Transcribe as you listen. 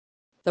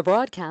The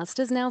broadcast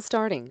is now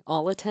starting.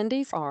 All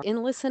attendees are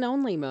in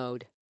listen-only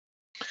mode.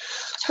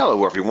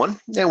 Hello, everyone,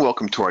 and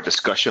welcome to our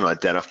discussion on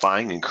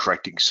identifying and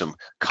correcting some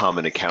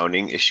common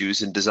accounting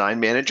issues in Design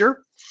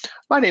Manager.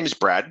 My name is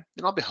Brad, and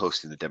I'll be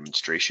hosting the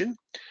demonstration.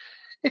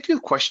 If you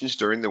have questions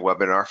during the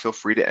webinar, feel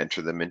free to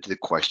enter them into the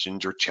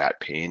questions or chat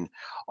pane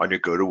on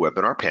your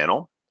GoToWebinar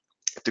panel.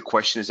 If the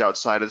question is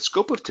outside of the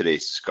scope of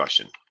today's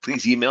discussion,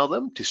 please email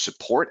them to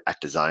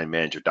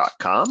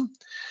support@designmanager.com.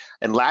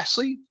 And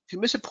lastly, if you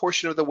miss a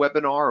portion of the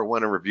webinar or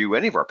want to review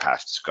any of our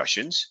past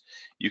discussions,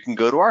 you can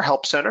go to our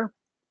Help Center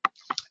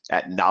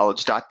at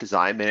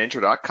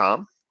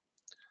knowledge.designmanager.com.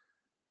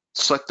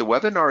 Select the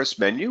Webinars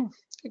menu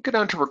and go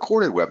down to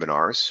Recorded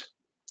Webinars,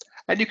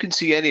 and you can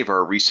see any of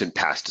our recent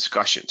past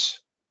discussions.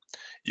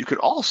 You can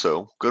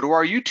also go to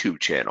our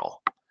YouTube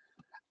channel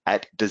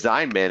at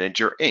Design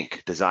Manager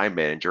Inc., Design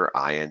Manager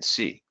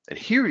INC. And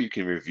here you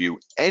can review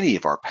any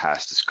of our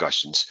past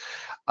discussions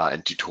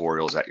and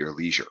tutorials at your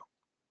leisure.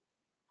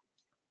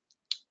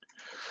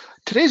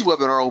 Today's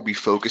webinar will be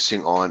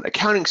focusing on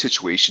accounting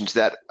situations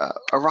that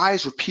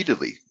arise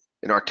repeatedly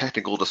in our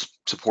technical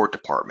support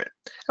department.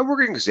 And we're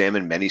going to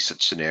examine many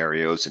such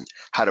scenarios and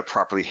how to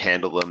properly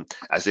handle them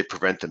as they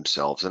present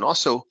themselves, and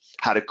also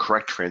how to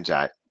correct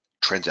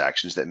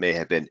transactions that may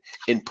have been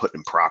input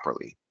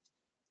improperly.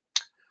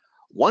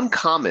 One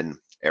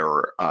common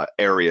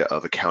area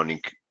of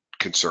accounting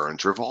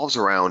concerns revolves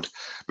around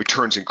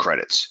returns and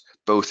credits,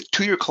 both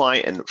to your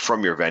client and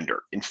from your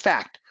vendor. In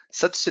fact,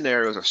 such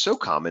scenarios are so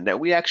common that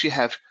we actually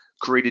have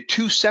created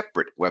two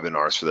separate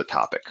webinars for the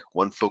topic,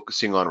 one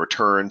focusing on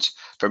returns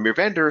from your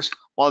vendors,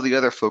 while the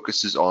other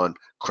focuses on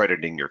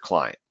crediting your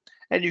client.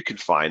 And you can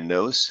find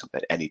those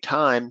at any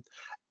time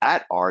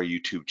at our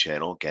YouTube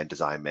channel, again,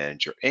 Design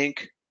Manager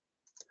Inc.,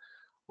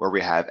 where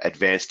we have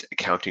Advanced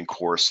Accounting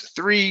Course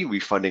 3,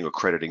 Refunding or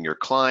Crediting Your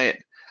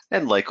Client,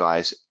 and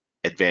likewise,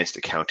 Advanced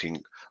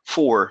Accounting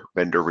for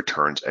Vendor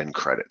Returns and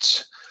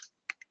Credits.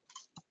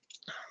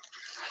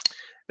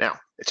 Now,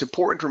 it's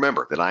important to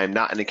remember that I am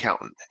not an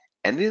accountant.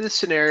 Any of the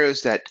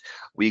scenarios that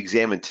we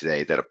examined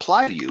today that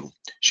apply to you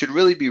should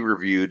really be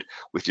reviewed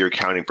with your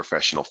accounting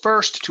professional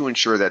first to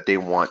ensure that they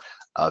want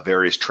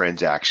various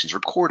transactions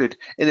recorded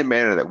in the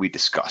manner that we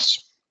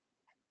discuss.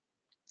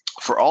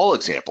 For all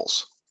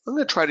examples, I'm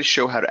going to try to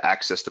show how to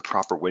access the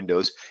proper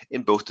windows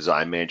in both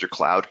Design Manager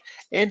Cloud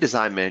and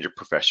Design Manager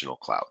Professional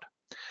Cloud.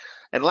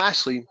 And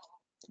lastly,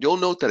 you'll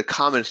note that a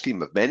common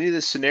theme of many of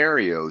the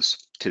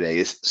scenarios today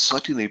is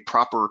selecting the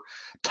proper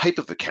type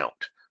of account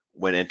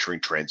when entering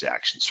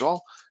transactions. So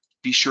I'll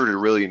be sure to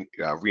really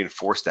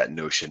reinforce that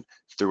notion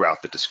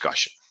throughout the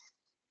discussion.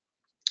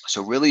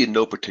 So really in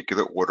no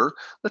particular order,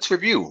 let's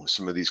review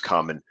some of these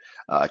common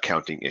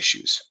accounting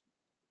issues.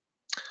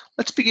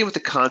 Let's begin with the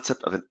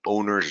concept of an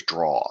owner's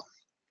draw.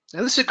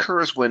 Now this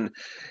occurs when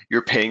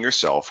you're paying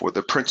yourself or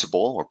the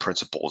principal or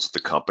principals of the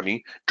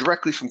company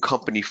directly from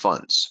company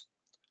funds.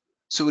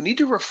 So we need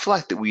to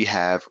reflect that we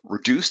have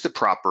reduced the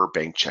proper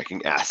bank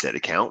checking asset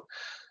account,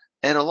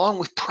 and along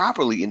with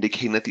properly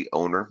indicating that the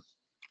owner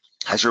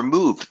has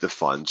removed the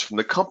funds from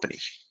the company.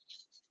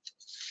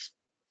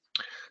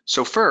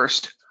 So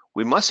first,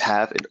 we must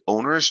have an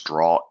owner's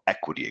draw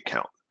equity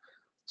account.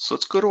 So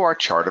let's go to our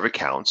chart of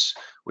accounts,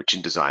 which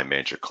in Design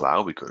Manager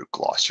Cloud, we go to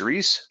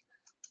Glossaries,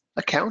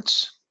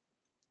 Accounts,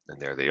 and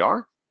there they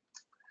are.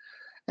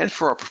 And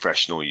for our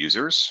professional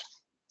users,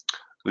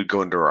 we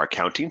go into our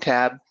Accounting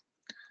tab,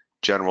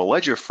 General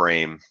Ledger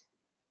Frame,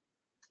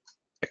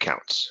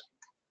 Accounts.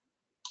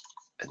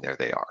 And there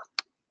they are.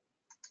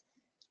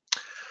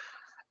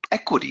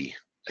 Equity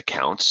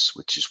accounts,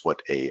 which is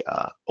what a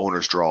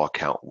owner's draw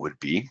account would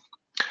be,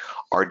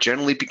 are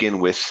generally begin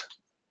with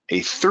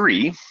a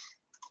 3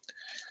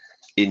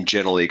 in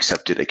generally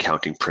accepted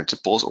accounting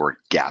principles, or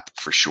GAAP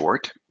for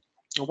short.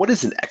 What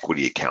is an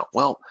equity account?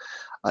 Well,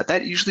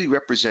 that usually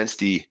represents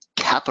the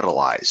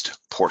capitalized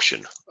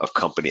portion of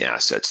company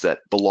assets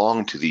that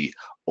belong to the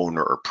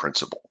owner or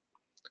principal.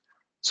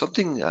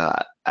 Something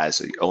as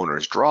the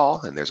owner's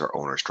draw, and there's our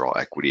owner's draw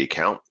equity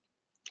account,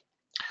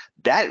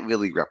 that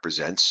really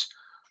represents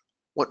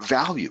what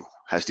value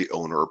has the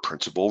owner or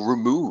principal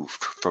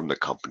removed from the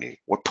company?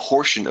 What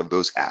portion of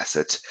those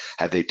assets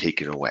have they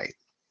taken away?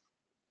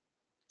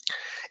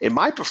 In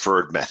my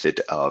preferred method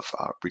of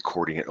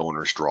recording an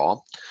owner's draw,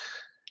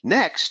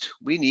 next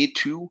we need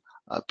to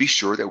be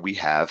sure that we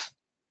have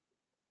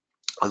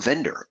a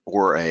vendor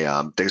or a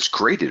that's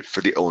graded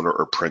for the owner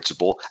or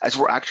principal, as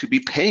we'll actually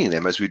be paying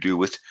them as we do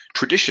with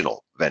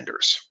traditional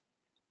vendors.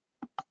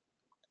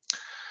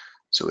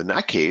 So in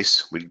that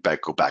case, we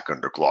go back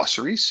under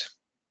glossaries,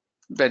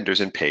 vendors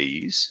and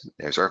payees.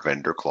 There's our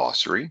vendor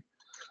glossary.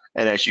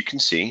 And as you can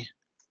see,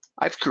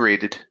 I've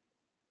created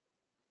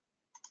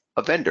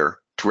a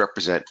vendor to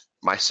represent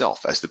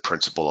myself as the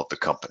principal of the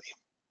company.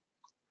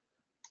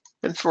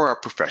 And for our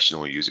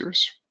professional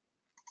users,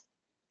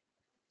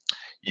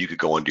 you could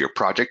go into your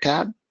project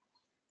tab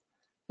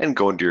and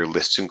go into your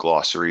lists and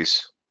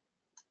glossaries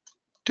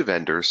to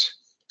vendors.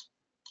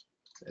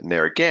 And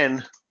there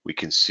again, we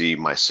can see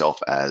myself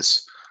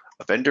as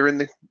a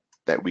vendor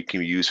that we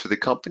can use for the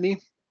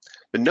company.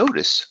 But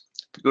notice,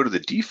 if we go to the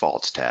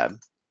Defaults tab,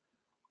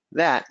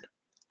 that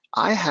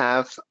I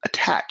have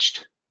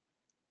attached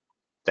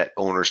that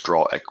owner's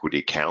draw equity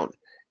account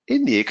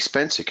in the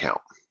expense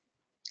account.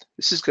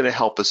 This is going to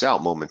help us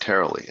out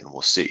momentarily, and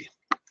we'll see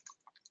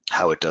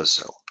how it does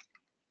so.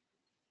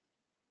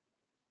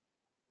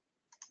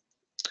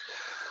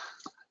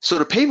 So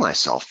to pay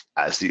myself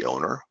as the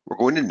owner, we're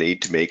going to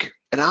need to make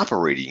an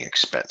operating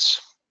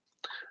expense.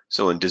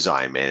 So in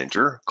Design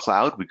Manager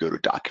Cloud, we go to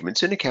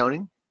Documents and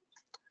Accounting.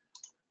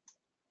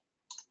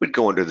 We'd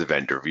go under the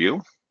vendor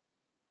view,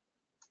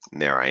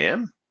 and there I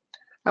am.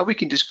 Now we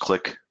can just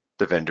click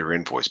the vendor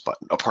invoice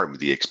button, pardon me,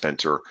 the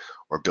expense or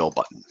bill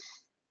button.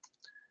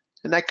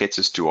 And that gets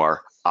us to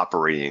our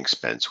operating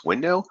expense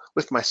window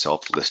with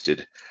myself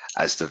listed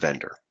as the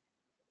vendor.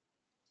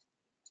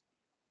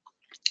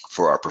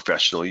 For our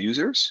professional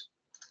users,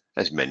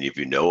 as many of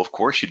you know, of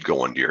course, you'd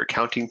go under your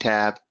accounting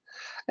tab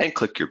and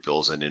click your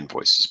bills and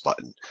invoices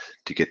button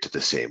to get to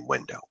the same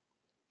window.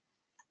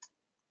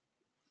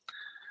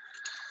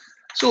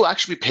 So I'll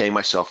actually be paying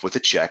myself with a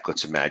check,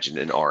 let's imagine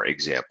in our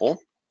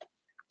example.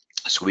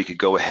 So we could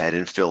go ahead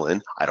and fill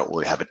in, I don't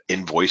really have an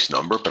invoice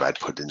number, but I'd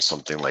put in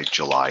something like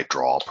July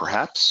draw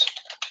perhaps.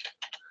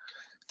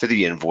 For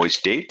the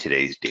invoice date,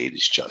 today's date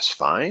is just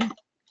fine.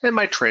 And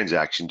my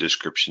transaction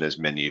description, as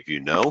many of you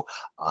know,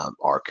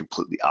 are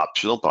completely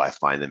optional, but I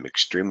find them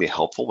extremely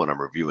helpful when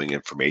I'm reviewing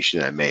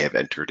information I may have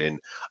entered in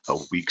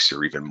weeks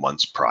or even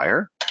months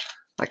prior.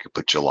 I could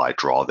put July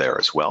draw there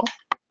as well.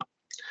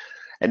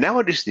 And now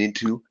I just need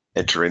to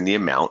enter in the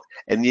amount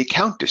and the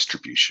account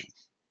distribution.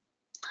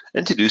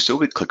 And to do so,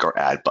 we click our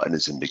Add button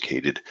as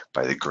indicated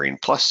by the green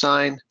plus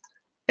sign.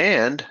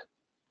 And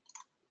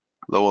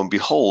lo and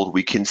behold,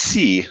 we can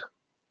see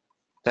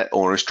that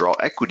owner's draw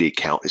equity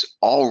account is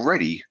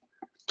already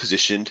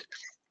positioned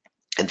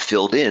and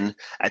filled in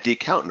at the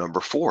account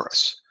number for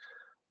us.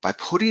 By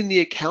putting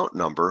the account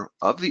number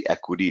of the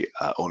equity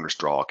owner's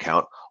draw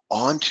account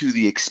onto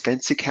the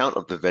expense account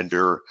of the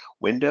vendor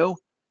window,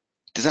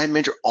 Design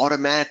Manager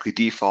automatically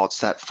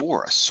defaults that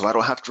for us, so I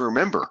don't have to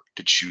remember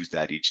to choose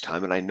that each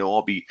time, and I know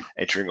I'll be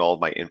entering all of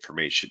my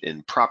information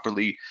in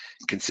properly,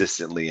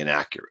 consistently, and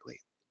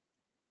accurately.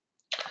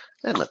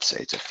 And let's say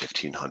it's a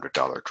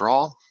 $1,500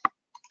 draw.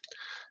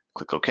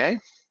 Click OK.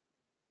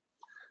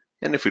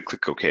 And if we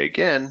click OK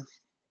again,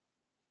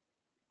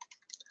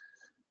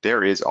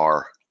 there is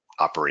our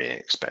operating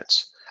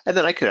expense. And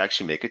then I could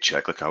actually make a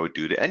check like I would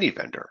do to any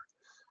vendor.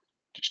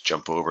 Just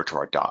jump over to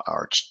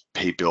our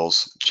Pay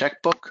Bills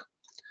checkbook.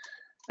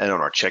 And on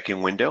our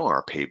checking window,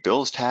 our Pay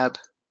Bills tab,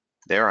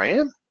 there I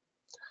am.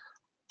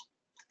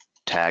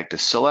 Tag to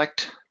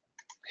select,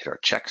 hit our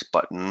checks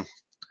button,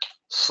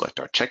 select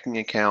our checking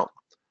account,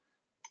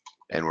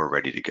 and we're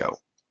ready to go.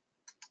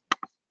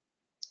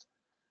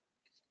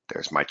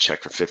 There's my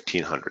check for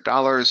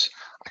 $1,500.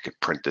 I could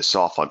print this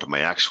off onto my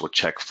actual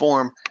check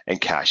form and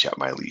cash at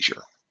my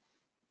leisure.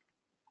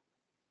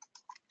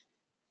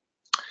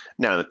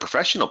 Now in the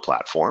professional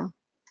platform,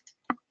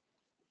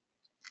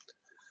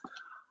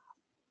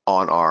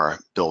 on our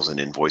bills and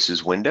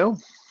invoices window,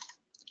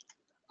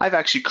 I've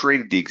actually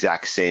created the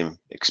exact same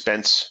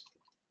expense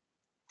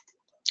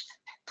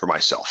for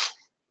myself.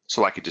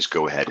 So I could just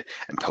go ahead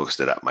and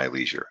post it at my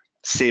leisure.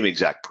 Same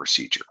exact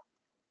procedure.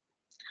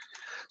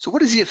 So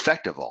what is the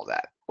effect of all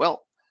that?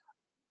 Well,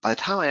 by the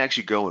time I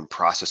actually go and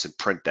process and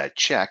print that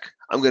check,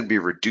 I'm going to be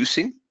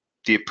reducing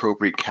the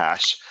appropriate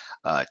cash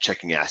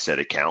checking asset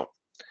account.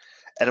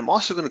 And I'm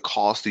also going to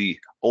cause the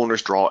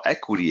owner's draw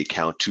equity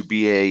account to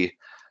be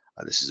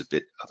this is a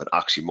bit of an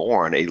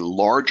oxymoron, a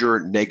larger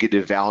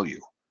negative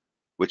value,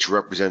 which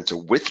represents a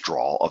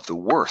withdrawal of the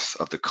worth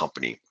of the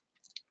company.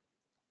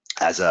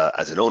 As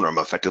an owner, I'm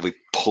effectively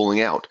pulling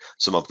out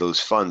some of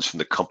those funds from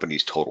the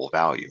company's total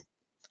value.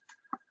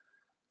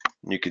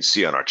 And you can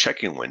see on our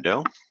checking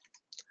window,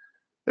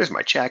 there's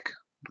my check.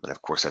 And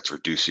of course, that's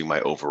reducing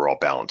my overall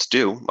balance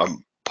due.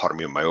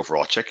 My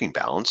overall checking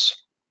balance.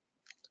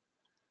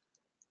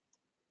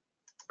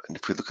 And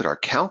if we look at our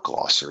account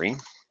glossary,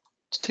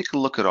 let's take a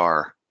look at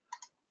our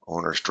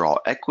owner's draw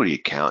equity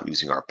account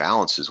using our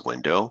balances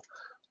window.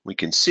 We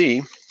can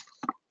see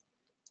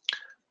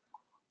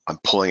I'm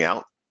pulling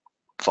out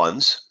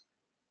funds.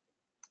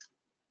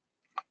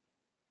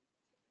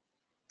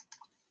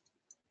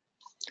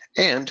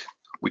 And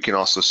we can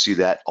also see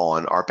that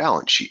on our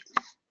balance sheet,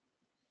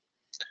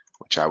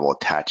 which I will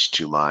attach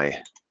to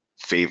my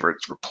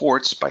favorites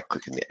reports by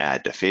clicking the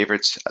Add to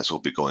Favorites, as we'll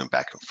be going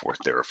back and forth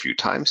there a few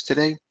times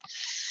today.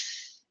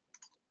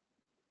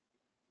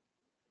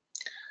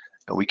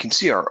 And we can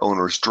see our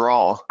owner's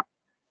draw,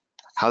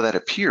 how that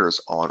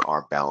appears on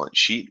our balance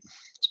sheet.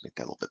 Let's make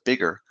that a little bit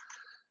bigger.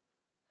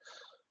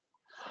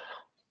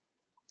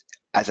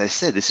 As I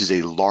said, this is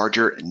a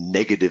larger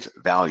negative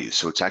value,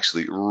 so it's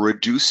actually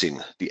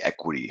reducing the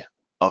equity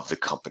of the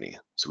company.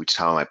 So each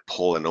time I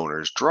pull an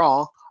owner's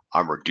draw,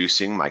 I'm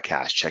reducing my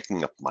cash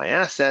checking up my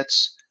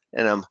assets,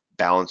 and I'm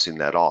balancing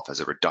that off as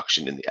a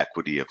reduction in the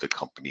equity of the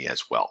company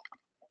as well.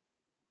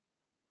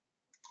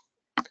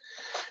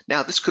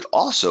 Now, this could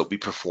also be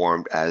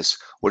performed as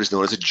what is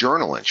known as a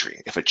journal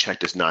entry. If a check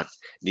does not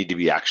need to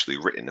be actually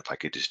written, if I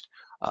could just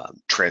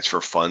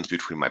transfer funds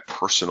between my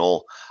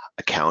personal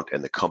account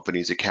and the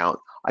company's account,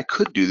 I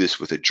could do this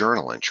with a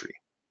journal entry.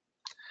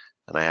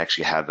 And I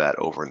actually have that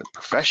over in the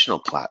professional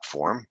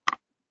platform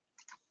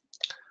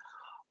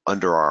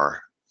under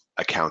our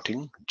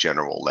accounting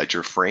general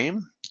ledger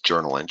frame,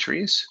 journal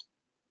entries.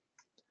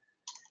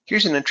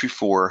 Here's an entry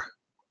for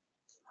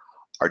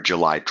our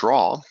July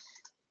draw.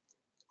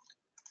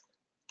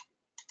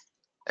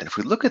 And if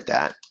we look at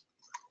that,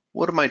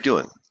 what am I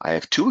doing? I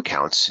have two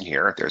accounts in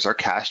here. There's our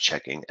cash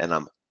checking, and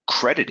I'm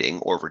crediting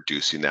or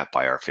reducing that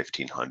by our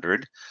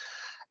 1,500.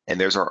 And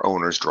there's our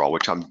owner's draw,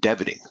 which I'm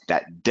debiting.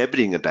 That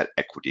debiting of that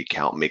equity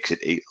account makes it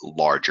a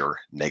larger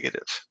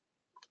negative.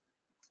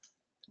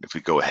 If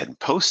we go ahead and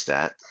post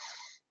that,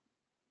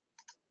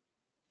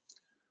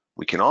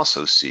 we can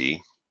also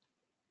see,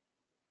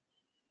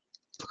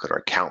 look at our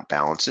account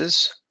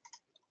balances.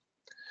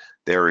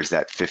 There is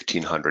that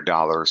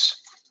 $1,500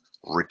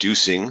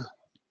 reducing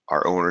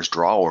our owner's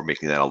draw or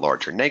making that a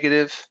larger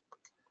negative,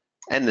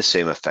 and the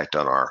same effect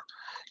on our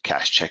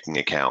cash checking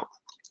account.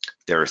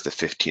 There is the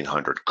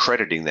 1,500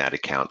 crediting that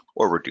account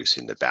or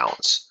reducing the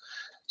balance.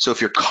 So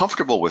if you're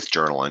comfortable with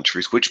journal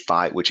entries, which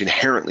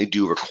inherently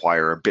do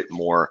require a bit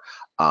more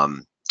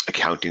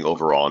accounting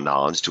overall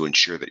knowledge to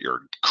ensure that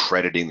you're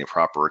crediting the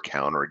proper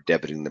account or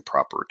debiting the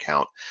proper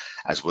account,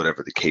 as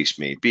whatever the case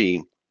may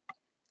be,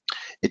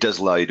 it does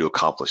allow you to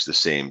accomplish the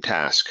same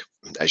task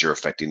as you're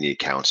affecting the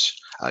accounts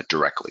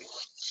directly.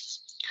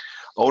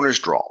 Owner's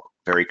draw,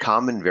 very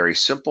common, very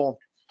simple,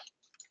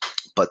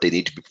 but they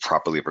need to be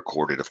properly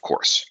recorded, of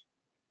course.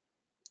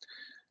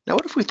 Now,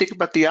 what if we think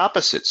about the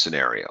opposite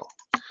scenario?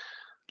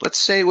 Let's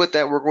say we're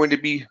going to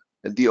be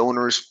the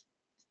owners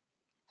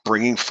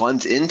bringing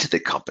funds into the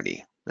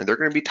company. And there are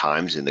going to be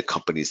times in the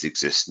company's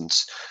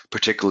existence,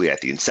 particularly at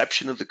the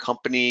inception of the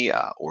company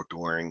or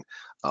during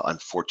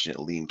unfortunate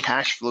lean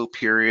cash flow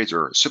periods,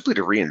 or simply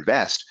to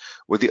reinvest,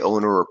 where the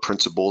owner or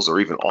principals or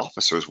even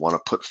officers want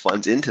to put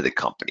funds into the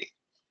company.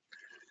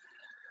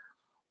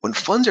 When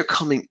funds are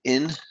coming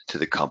into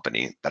the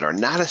company that are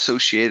not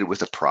associated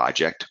with a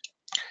project,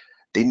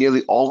 they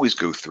nearly always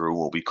go through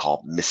what we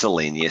call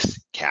miscellaneous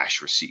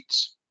cash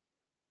receipts.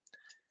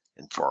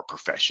 And for our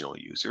professional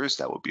users,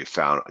 that would be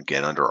found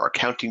again under our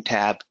accounting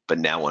tab, but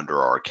now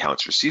under our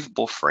accounts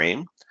receivable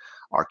frame,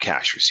 our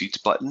cash receipts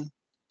button.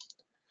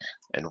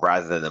 And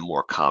rather than the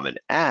more common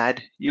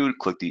add, you would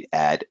click the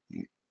add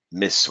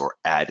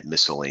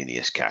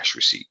miscellaneous cash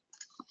receipt.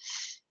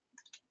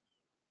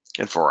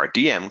 And for our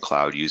DM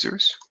cloud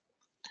users,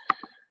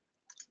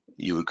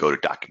 you would go to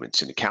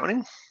Documents and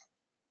Accounting,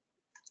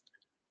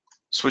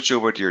 switch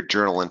over to your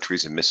Journal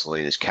Entries and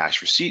Miscellaneous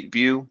Cash Receipt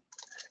view,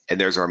 and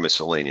there's our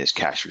miscellaneous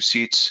cash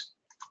receipts,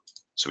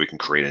 so we can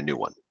create a new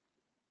one.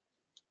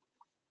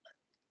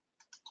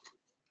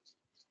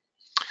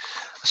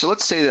 So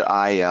let's say that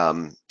I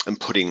am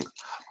putting,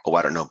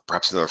 I don't know,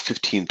 perhaps another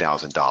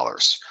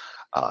 $15,000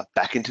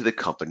 back into the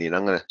company, and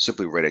I'm going to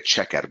simply write a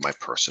check out of my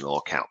personal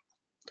account.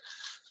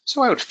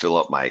 So I would fill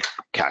up my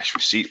cash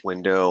receipt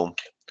window,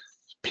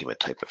 payment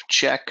type of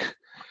check,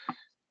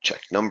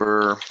 check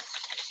number,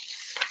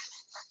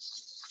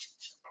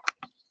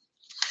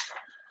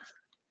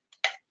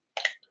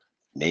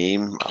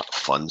 name,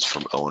 funds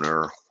from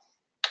owner,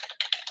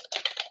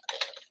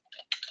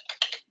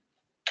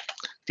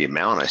 the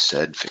amount I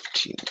said,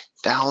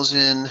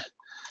 15,000,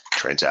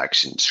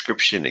 transaction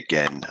description,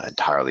 again,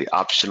 entirely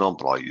optional,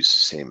 but I'll use the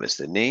same as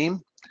the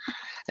name.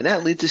 And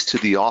that leads us to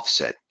the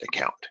offset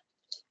account.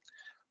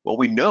 Well,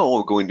 we know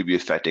we're going to be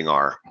affecting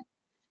our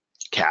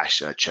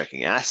cash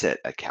checking asset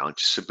account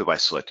just simply by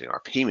selecting our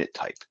payment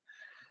type.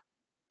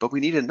 But we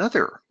need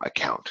another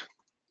account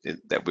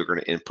that we're going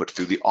to input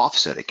through the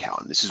offset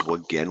account. And this is,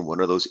 again,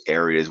 one of those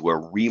areas where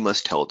we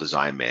must tell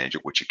Design Manager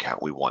which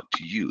account we want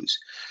to use.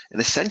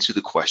 And essentially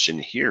the question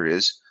here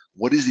is,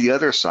 what is the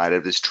other side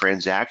of this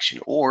transaction?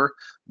 Or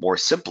more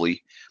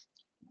simply,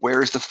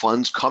 where is the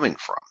funds coming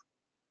from?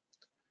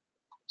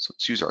 So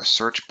let's use our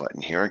search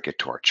button here and get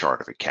to our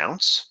chart of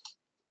accounts.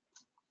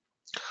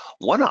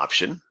 One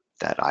option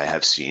that I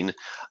have seen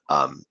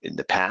in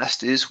the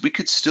past is we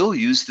could still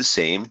use the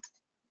same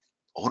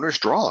owner's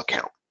draw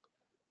account.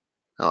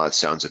 Now that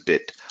sounds a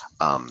bit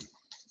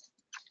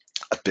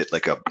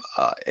like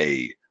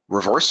a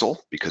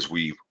reversal, because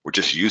we were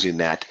just using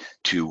that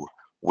to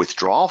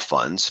withdraw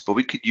funds, but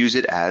we could use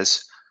it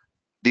as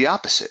the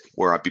opposite,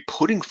 where I'd be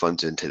putting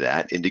funds into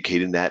that,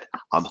 indicating that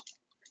I'm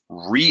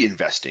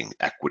reinvesting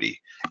equity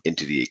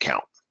into the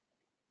account.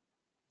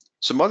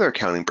 Some other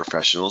accounting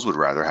professionals would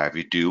rather have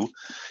you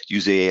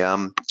use a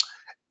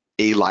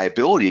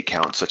liability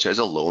account, such as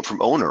a loan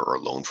from owner or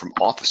loan from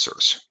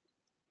officers.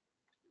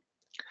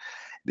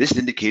 This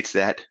indicates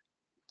that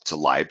it's a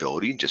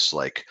liability, just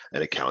like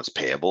an accounts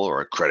payable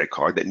or a credit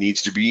card that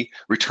needs to be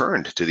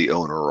returned to the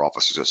owner or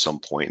officers at some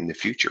point in the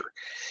future.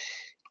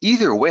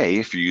 Either way,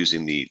 if you're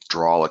using the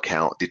draw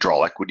account, the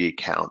draw equity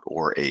account,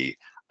 or a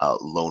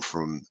loan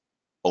from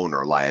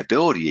owner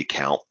liability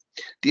account,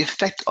 the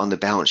effect on the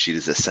balance sheet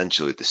is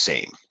essentially the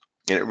same.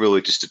 And it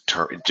really just is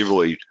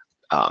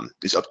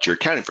up to your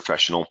accounting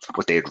professional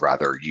what they'd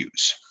rather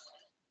use.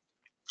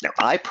 Now,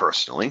 I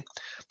personally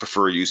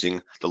prefer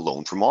using the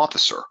loan from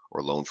officer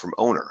or loan from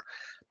owner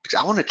because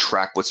I want to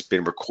track what's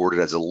been recorded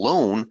as a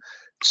loan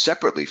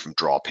separately from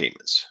draw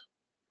payments.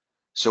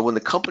 So when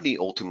the company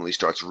ultimately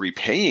starts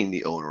repaying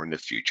the owner in the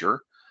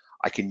future,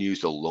 I can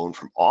use the loan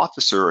from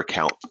officer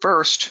account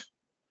first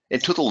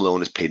until the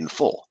loan is paid in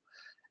full.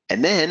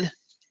 And then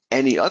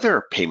any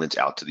other payments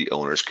out to the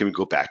owners can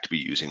go back to be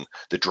using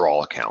the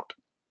draw account.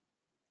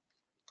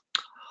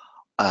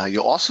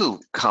 You'll also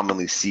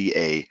commonly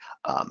see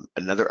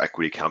another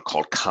equity account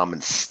called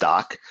common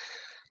stock.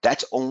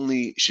 That's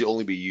should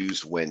only be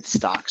used when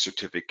stock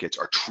certificates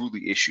are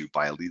truly issued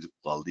by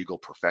a legal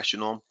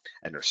professional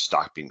and there's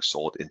stock being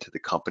sold into the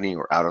company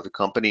or out of the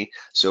company.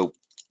 So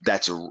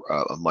that's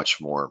a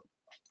much more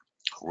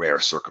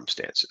rare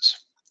circumstances.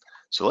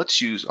 So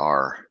let's use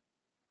our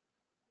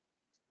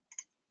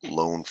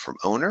loan from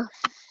owner.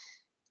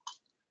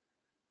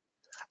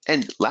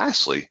 And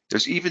lastly,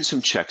 there's even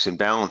some checks and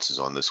balances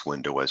on this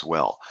window as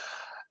well.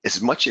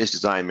 As much as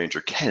Design Manager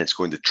can, it's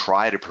going to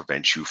try to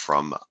prevent you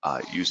from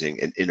using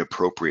an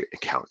inappropriate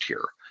account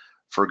here.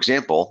 For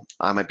example,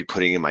 I might be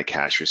putting in my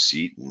cash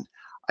receipt and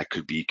I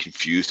could be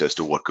confused as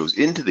to what goes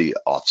into the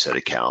offset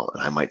account.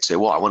 And I might say,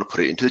 well, I want to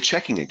put it into the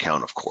checking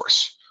account, of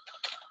course.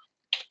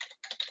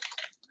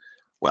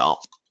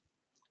 Well,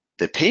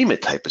 the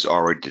payment type is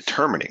already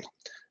determining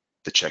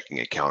the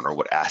checking account or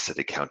what asset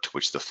account to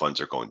which the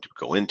funds are going to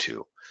go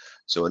into.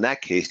 So in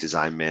that case,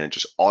 Design Manager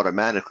is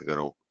automatically going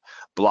to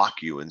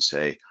block you and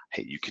say,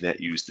 hey, you cannot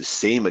use the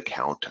same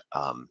account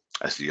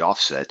as the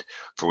offset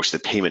for which the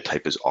payment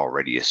type is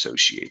already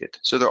associated.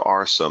 So there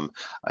are some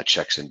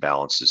checks and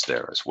balances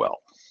there as well.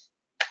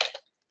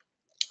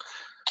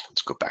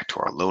 Let's go back to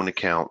our loan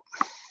account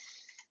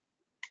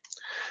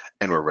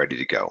and we're ready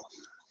to go.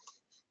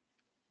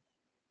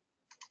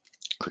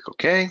 Click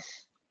OK.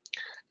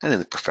 And in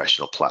the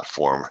professional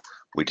platform,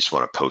 we just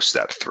want to post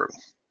that through.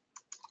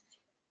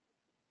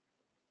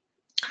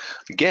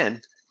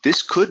 Again,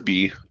 this could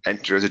be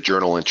entered as a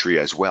journal entry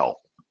as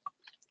well,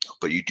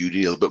 but you do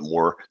need a little bit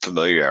more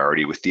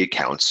familiarity with the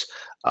accounts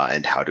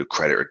and how to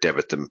credit or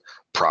debit them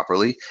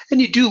properly.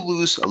 And you do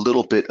lose a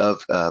little bit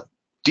of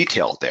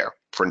detail there.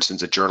 For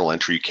instance, a journal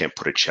entry, you can't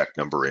put a check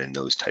number in,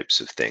 those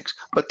types of things,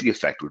 but the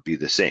effect would be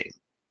the same.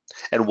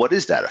 And what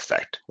is that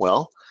effect?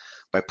 Well,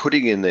 by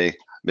putting in the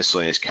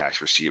miscellaneous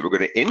cash receipt, we're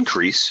going to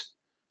increase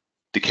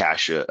the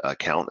cash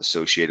account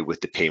associated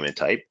with the payment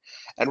type,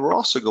 and we're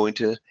also going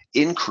to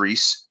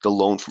increase the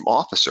loan from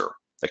officer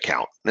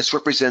account. And this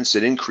represents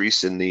an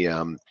increase in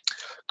the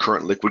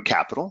current liquid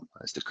capital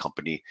as the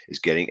company is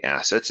getting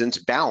assets, and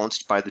it's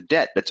balanced by the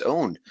debt that's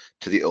owed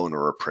to the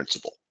owner or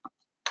principal.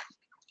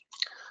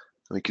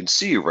 And we can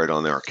see right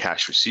on our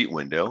cash receipt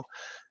window,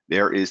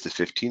 there is the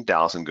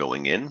 $15,000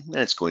 going in, and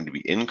it's going to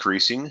be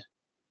increasing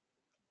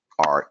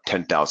our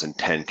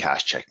 10,010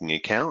 cash checking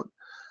account.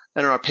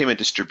 And on our payment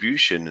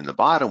distribution in the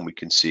bottom, we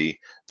can see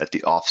that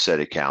the offset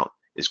account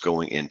is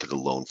going into the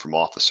loan from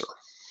officer.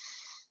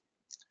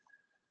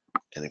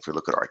 And if we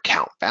look at our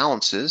account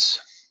balances,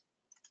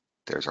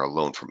 there's our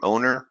loan from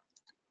owner.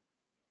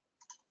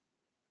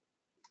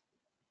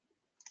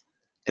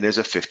 And there's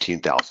a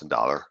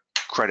 $15,000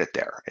 credit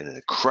there. And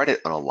the credit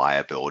on a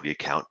liability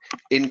account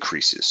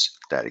increases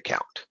that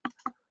account.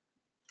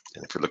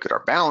 And if we look at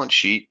our balance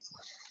sheet,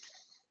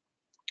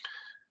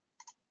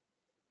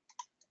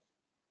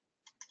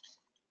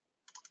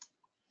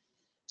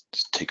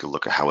 let's take a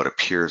look at how it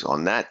appears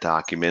on that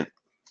document.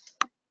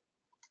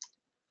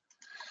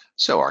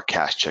 So our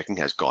cash checking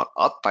has gone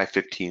up by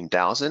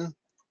 $15,000,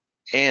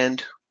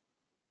 and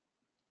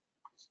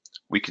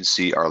we can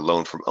see our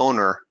loan from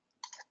owner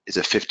is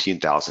a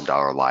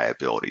 $15,000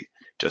 liability.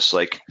 Just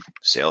like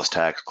sales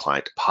tax,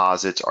 client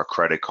deposits, our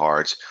credit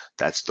cards,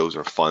 those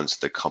are funds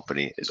the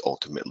company is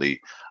ultimately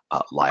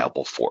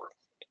liable for.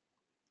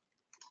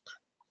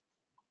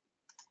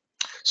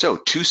 So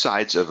two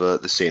sides of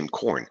the same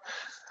coin.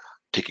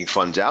 Taking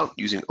funds out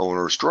using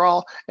owner's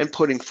draw and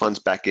putting funds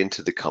back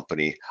into the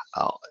company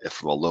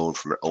from a loan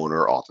from an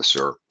owner,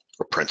 officer,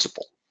 or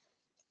principal.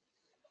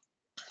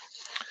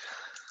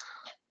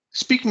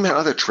 Speaking about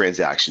other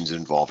transactions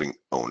involving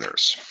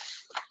owners,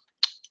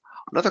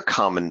 another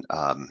common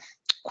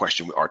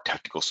question our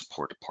technical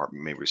support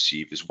department may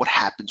receive is what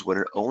happens when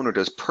an owner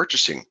does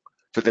purchasing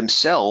for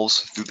themselves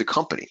through the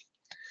company?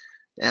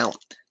 Now,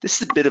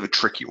 this is a bit of a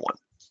tricky one.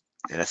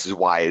 And this is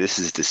why this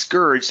is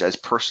discouraged, as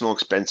personal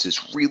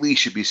expenses really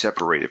should be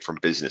separated from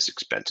business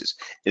expenses.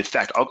 In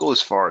fact, I'll go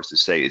as far as to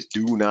say is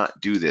do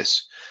not do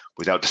this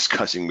without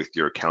discussing with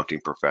your accounting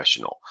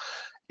professional.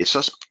 If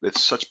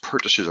such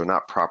purchases are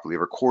not properly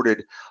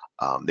recorded,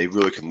 they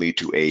really can lead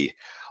to a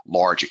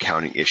large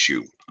accounting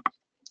issue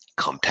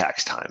come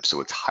tax time.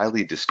 So it's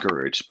highly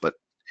discouraged, but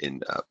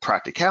in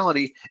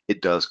practicality,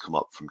 it does come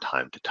up from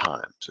time to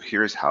time. So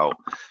here's how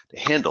to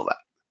handle that.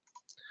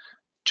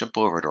 Jump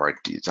over to our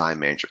Design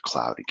Manager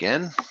Cloud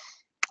again.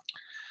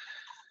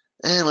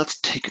 And let's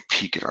take a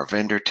peek at our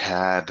vendor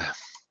tab.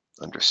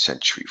 Under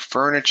Century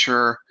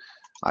Furniture,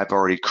 I've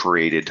already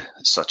created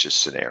such a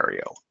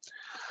scenario.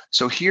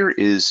 So here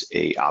is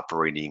a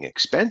operating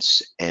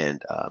expense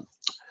and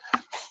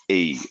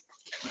a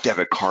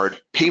debit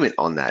card payment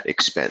on that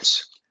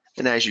expense.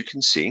 And as you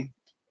can see,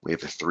 we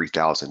have a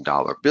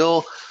 $3,000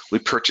 bill. We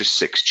purchased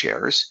 6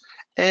 chairs,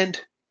 and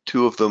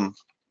 2 of them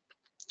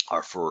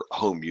are for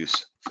home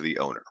use for the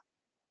owner.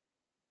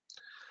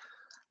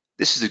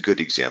 This is a good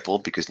example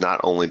because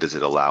not only does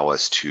it allow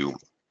us to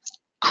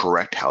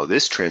correct how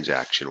this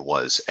transaction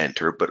was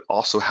entered, but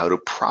also how to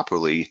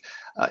properly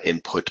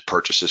input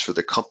purchases for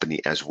the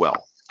company as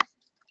well.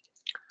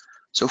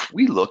 So if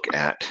we look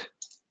at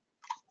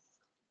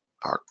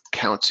our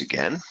accounts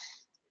again,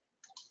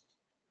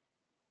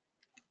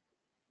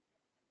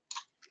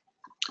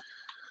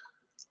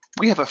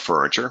 we have a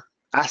furniture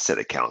asset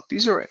account.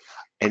 These are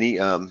any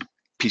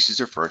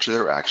pieces of furniture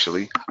that are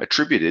actually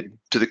attributed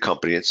to the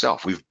company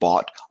itself. We've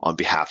bought on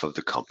behalf of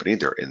the company.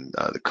 They're in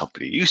the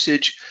company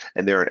usage,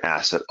 and they're an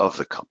asset of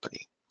the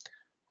company.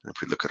 And if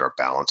we look at our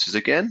balances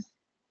again,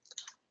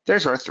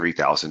 there's our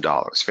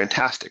 $3,000.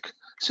 Fantastic.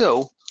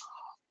 So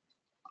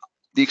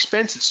the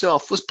expense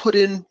itself was put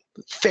in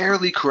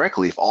fairly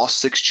correctly. If all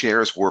 6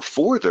 chairs were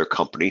for their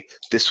company,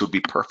 this would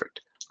be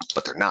perfect,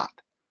 but they're not.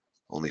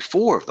 Only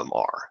 4 of them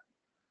are.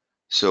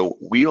 So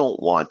we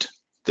don't want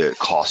the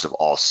cost of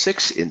all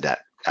 6 in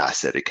that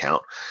asset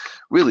account.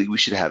 Really, we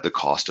should have the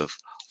cost of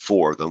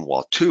 4 of them,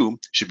 while 2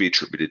 should be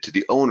attributed to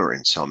the owner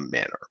in some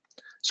manner.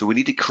 So we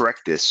need to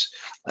correct this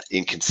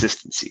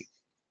inconsistency.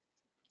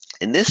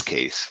 In this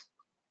case,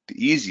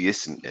 the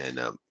easiest and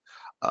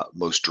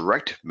most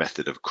direct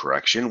method of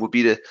correction would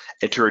be to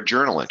enter a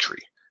journal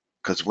entry,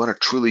 because we want to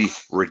truly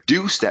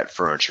reduce that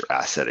furniture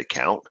asset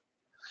account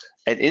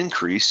and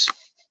increase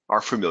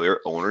our familiar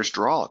owner's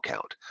draw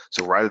account.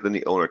 So rather than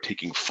the owner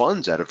taking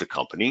funds out of the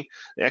company,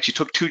 they actually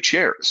took 2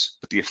 chairs,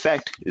 but the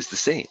effect is the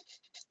same.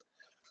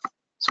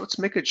 So let's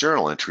make a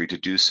journal entry to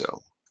do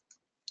so.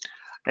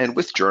 And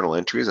with journal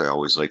entries, I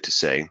always like to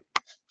say,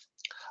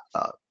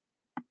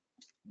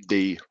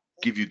 they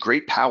give you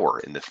great power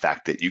in the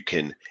fact that you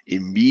can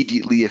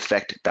immediately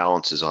affect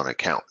balances on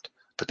account.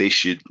 But they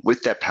should,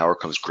 with that power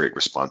comes great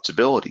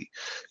responsibility,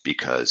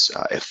 because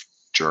if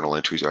journal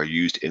entries are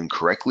used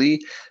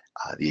incorrectly,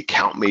 the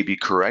account may be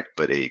correct,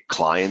 but a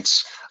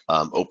client's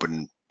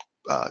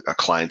a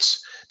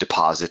client's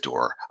deposit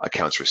or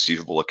accounts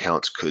receivable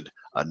accounts could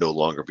no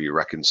longer be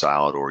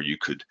reconciled, or you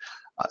could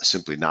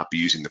simply not be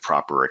using the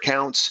proper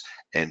accounts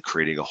and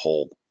creating a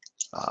whole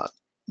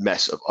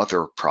mess of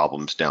other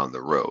problems down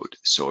the road.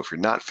 So if you're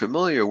not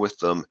familiar with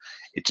them,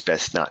 it's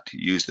best not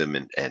to use them,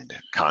 and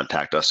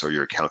contact us or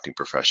your accounting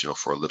professional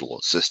for a little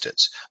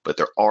assistance. But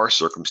there are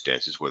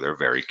circumstances where they're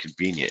very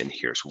convenient, and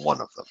here's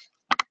one of them.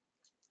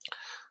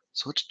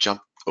 So let's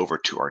jump over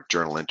to our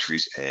journal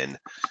entries and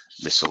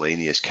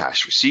miscellaneous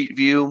cash receipt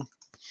view.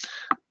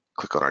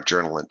 Click on our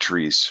journal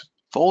entries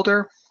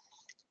folder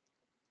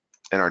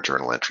and our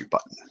journal entry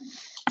button.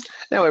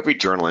 Now every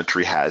journal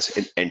entry has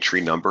an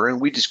entry number, and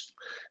we just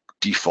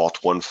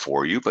default one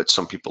for you, but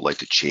some people like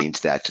to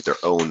change that to their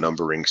own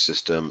numbering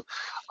system.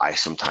 I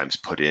sometimes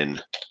put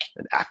in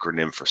an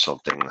acronym for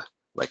something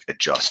like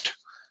adjust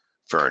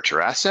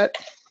furniture asset.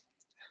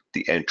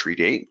 The entry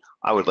date,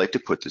 I would like to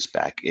put this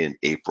back in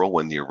April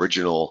when the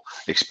original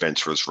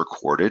expense was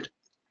recorded,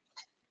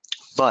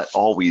 but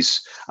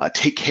always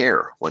take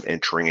care when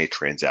entering a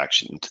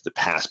transaction into the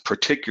past,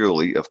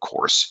 particularly, of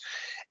course,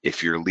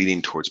 if you're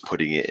leaning towards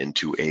putting it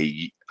into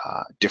a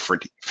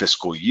different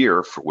fiscal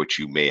year for which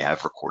you may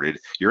have recorded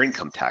your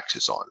income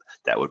taxes on.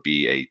 That would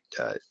be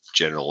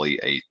generally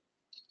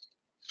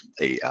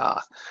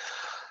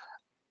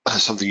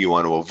something you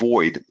want to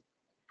avoid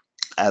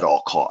at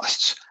all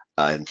costs.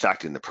 In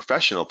fact, in the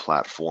professional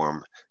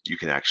platform, you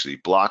can actually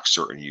block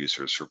certain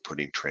users from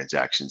putting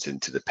transactions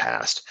into the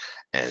past,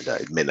 and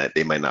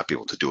they might not be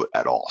able to do it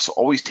at all. So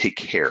always take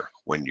care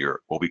when you're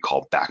what we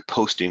call back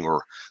posting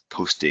or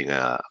posting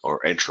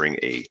or entering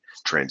a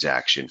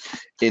transaction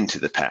into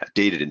the past,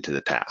 dated into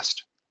the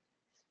past.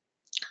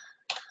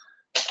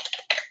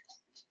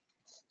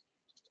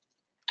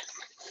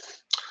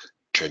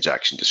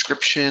 Transaction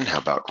description, how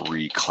about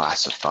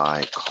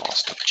reclassify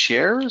cost of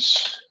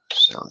chairs?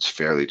 Sounds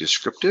fairly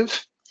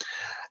descriptive.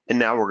 And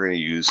now we're going to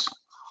use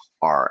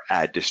our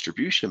add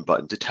distribution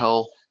button to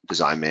tell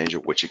Design Manager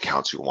which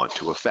accounts we want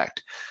to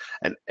affect.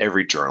 And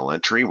every journal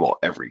entry, well,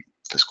 every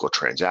fiscal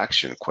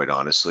transaction, quite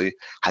honestly,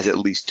 has at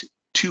least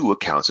 2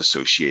 accounts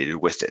associated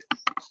with it.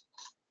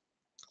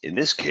 In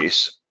this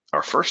case,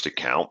 our first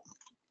account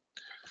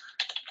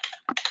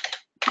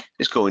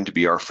is going to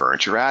be our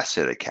furniture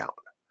asset account.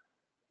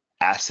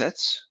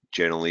 Assets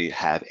generally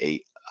have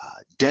a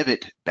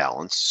debit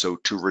balance, so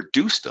to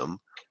reduce them,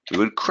 we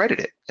would credit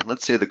it. And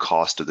let's say the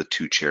cost of the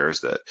 2 chairs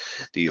that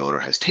the owner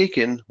has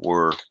taken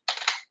were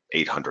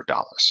 $800.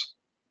 I'm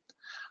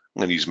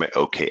going to use my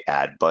OK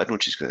Add button,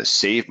 which is going to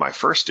save my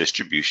first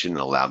distribution and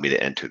allow me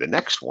to enter the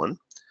next one.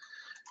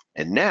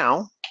 And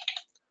now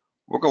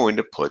we're going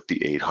to put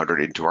the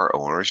 800 into our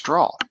owner's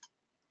draw.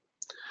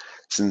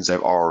 Since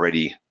I've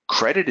already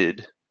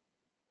credited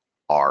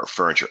our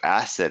furniture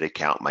asset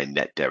account, my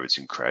net debits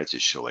and credits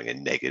is showing a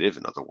negative.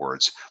 In other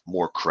words,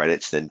 more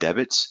credits than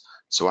debits.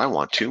 So I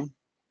want to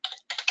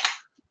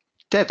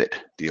debit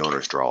the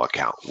owner's draw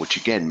account, which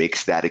again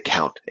makes that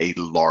account a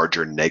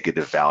larger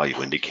negative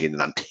value, indicating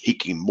that I'm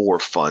taking more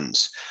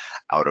funds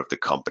out of the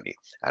company,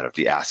 out of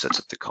the assets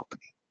of the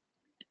company.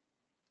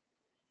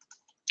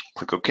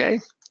 Click OK,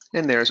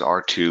 and there's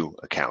our two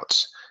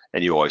accounts.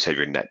 And you always have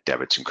your net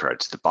debits and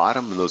credits at the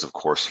bottom, and those, of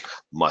course,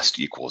 must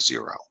equal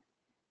 0.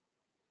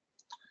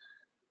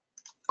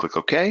 Click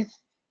OK,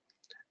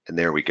 and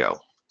there we go.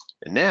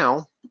 And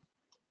now,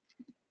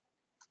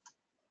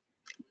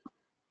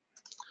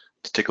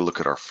 to take a look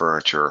at our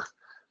furniture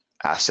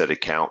asset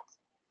account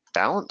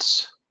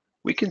balance,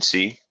 we can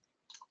see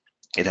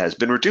it has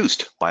been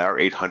reduced by our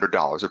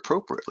 $800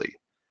 appropriately.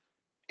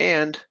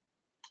 And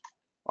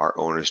our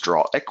owner's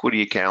draw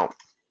equity account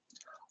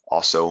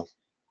also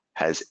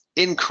has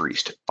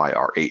increased by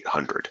our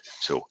 800.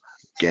 So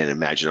again,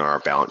 imagine on our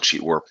balance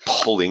sheet, we're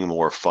pulling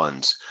more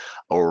funds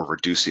or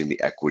reducing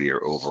the equity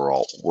or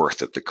overall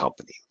worth of the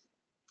company.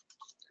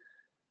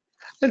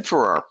 And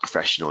for our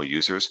professional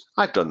users,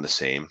 I've done the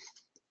same.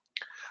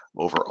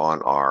 Over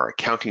on our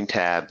accounting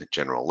tab,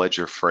 general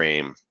ledger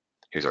frame,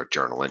 here's our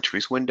journal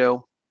entries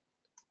window.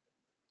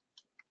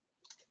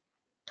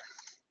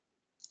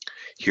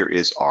 Here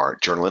is our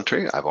journal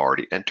entry I've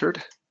already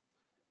entered.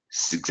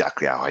 This is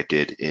exactly how I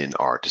did in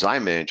our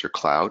Design Manager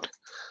Cloud.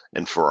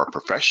 And for our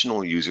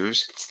professional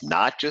users, it's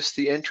not just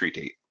the entry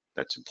date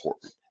that's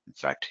important. In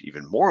fact,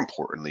 even more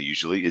importantly,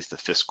 usually, is the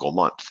fiscal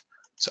month.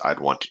 So I'd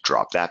want to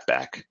drop that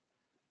back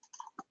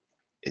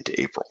into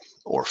April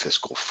or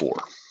fiscal 4.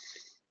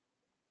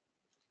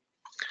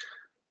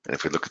 And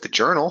if we look at the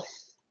journal,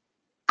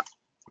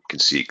 we can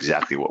see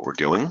exactly what we're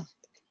doing.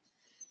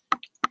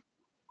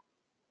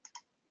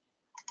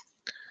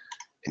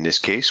 In this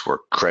case, we're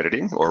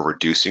crediting or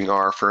reducing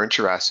our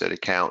furniture asset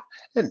account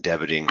and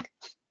debiting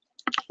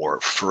or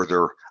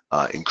further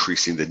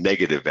increasing the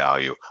negative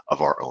value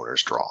of our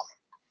owner's draw.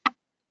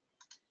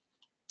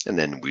 And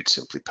then we'd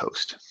simply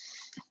post.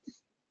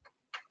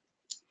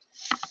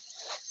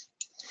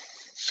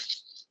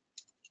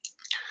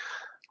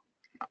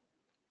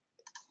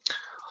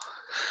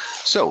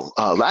 So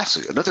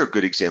lastly, another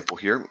good example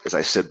here, as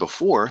I said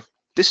before,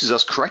 this is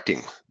us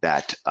correcting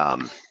that.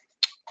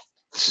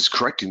 This is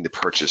correcting the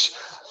purchase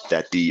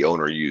that the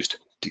owner used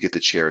to get the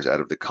chairs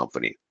out of the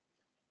company.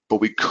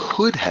 But we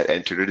could have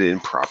entered it in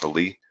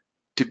properly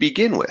to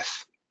begin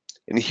with.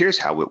 And here's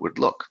how it would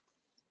look.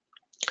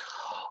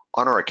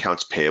 On our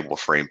accounts payable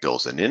frame,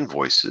 bills and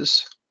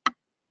invoices,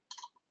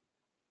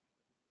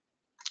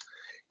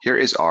 here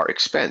is our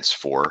expense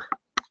for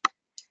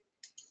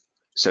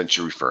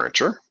Century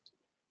Furniture.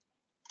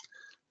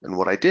 And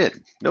what I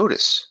did,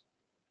 notice,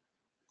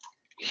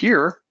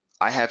 here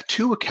I have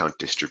two account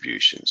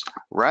distributions.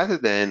 Rather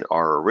than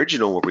our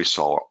original where we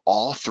saw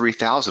all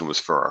 3,000 was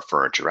for our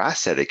furniture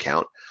asset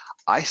account,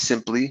 I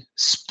simply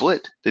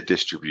split the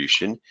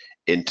distribution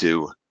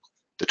into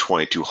the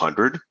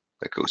 2,200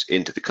 that goes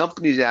into the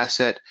company's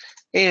asset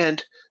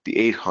and the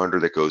 800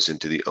 that goes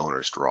into the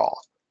owner's draw.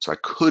 So I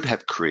could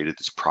have created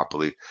this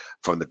properly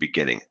from the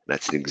beginning.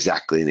 That's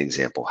exactly an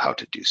example how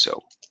to do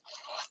so.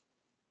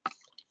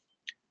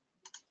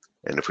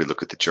 And if we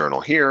look at the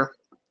journal here,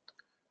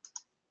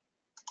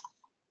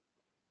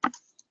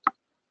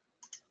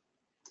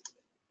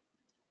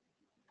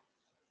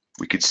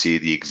 we could see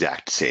the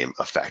exact same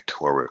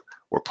effect where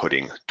we're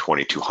putting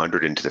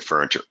 2,200 into the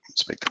furniture.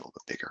 Let's make that a little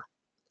bit bigger.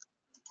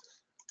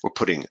 We're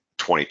putting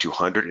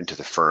 2,200 into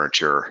the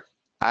furniture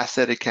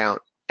asset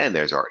account, and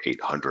there's our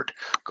 800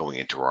 going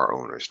into our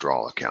owner's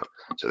draw account.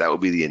 So that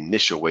would be the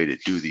initial way to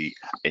do the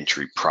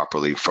entry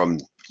properly from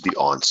the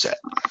onset.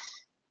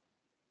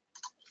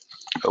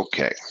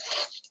 Okay.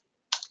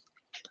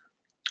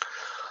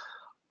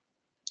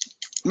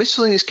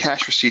 Miscellaneous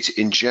cash receipts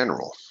in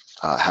general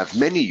have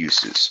many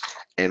uses,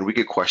 and we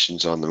get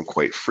questions on them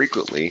quite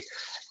frequently.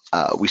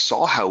 We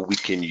saw how we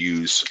can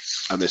use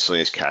a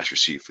miscellaneous cash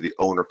receipt for the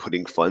owner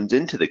putting funds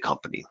into the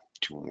company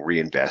to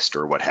reinvest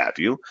or what have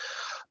you,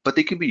 but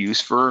they can be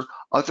used for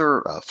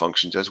other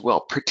functions as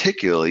well.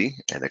 Particularly,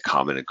 and a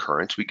common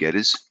occurrence we get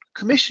is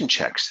commission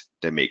checks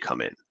that may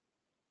come in.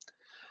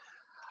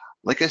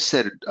 Like I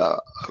said a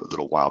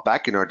little while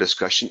back in our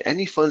discussion,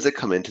 any funds that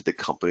come into the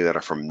company that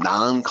are from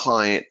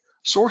non-client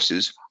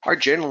sources are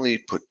generally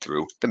put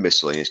through the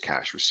miscellaneous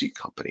cash receipt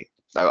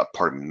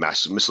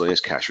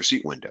miscellaneous cash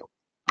receipt window.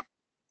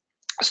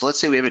 So let's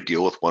say we have a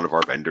deal with one of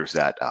our vendors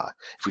that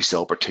if we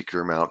sell a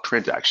particular amount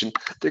transaction,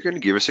 they're going to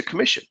give us a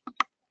commission.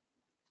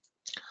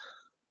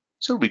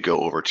 So we go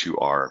over to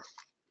our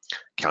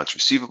accounts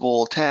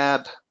receivable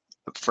tab,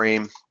 the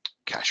frame,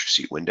 cash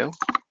receipt window.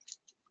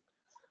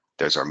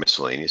 There's our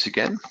miscellaneous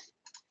again.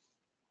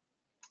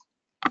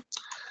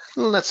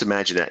 Let's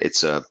imagine that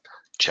it's a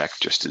check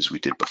just as we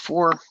did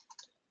before.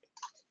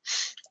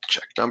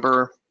 Check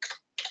number,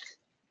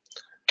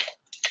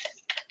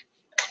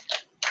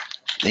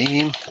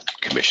 name,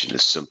 commission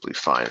is simply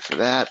fine for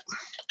that.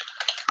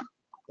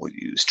 We'll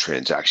use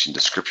transaction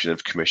description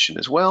of commission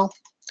as well,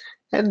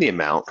 and the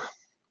amount.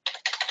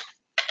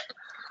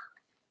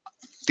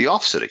 The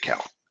offset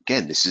account.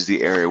 Again, this is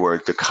the area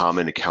where the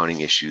common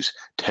accounting issues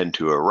tend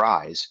to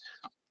arise.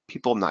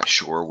 People not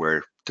sure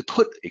where to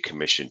put a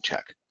commission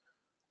check.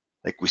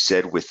 Like we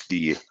said with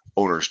the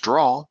owner's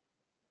draw,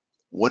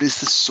 what is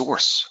the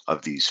source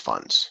of these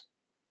funds?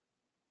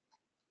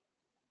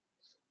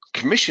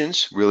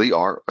 Commissions really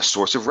are a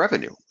source of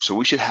revenue, so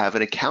we should have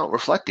an account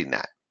reflecting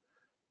that.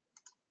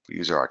 We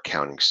use our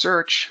accounting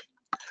search.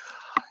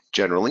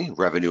 Generally,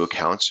 revenue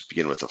accounts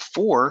begin with a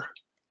 4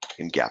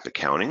 in GAAP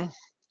accounting,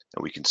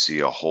 and we can see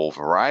a whole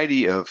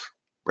variety of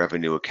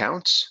revenue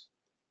accounts,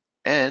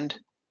 and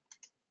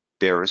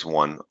there is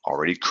one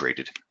already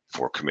created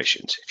for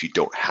commissions. If you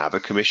don't have a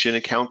commission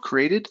account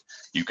created,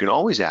 you can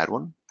always add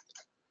one.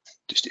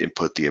 Just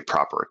input the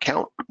proper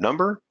account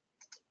number,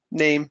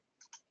 name,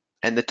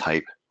 and the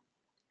type,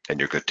 and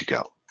you're good to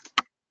go.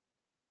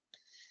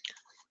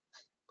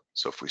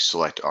 So if we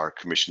select our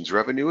commissions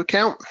revenue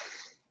account,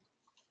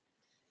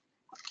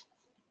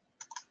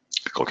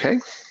 click OK.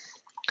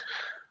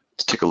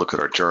 Let's take a look at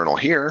our journal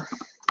here.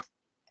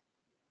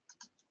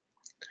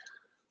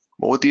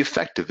 What would the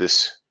effect of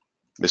this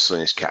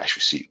miscellaneous cash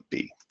receipt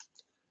be?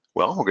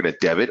 Well, we're going to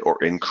debit or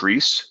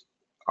increase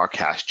our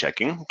cash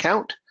checking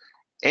account,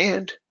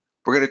 and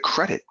we're going to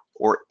credit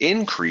or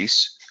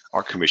increase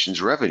our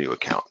commissions revenue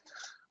account.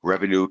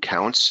 Revenue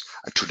accounts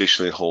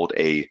traditionally hold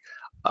a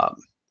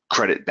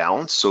credit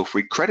balance, so if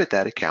we credit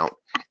that account,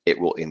 it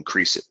will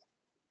increase it.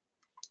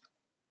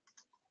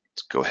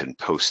 Let's go ahead and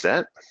post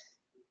that.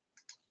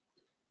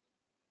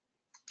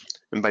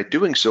 And by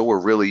doing so, we're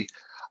really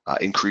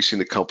increasing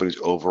the company's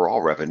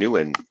overall revenue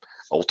and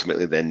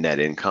ultimately then net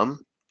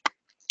income.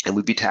 And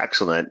we'd be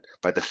taxed on that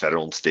by the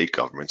federal and state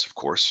governments, of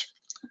course.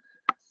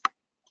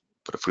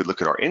 But if we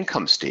look at our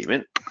income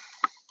statement,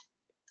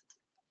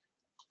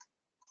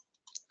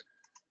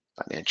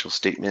 financial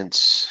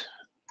statements,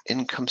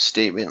 income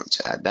statement,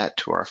 let's add that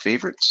to our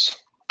favorites.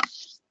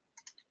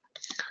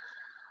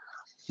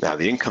 Now,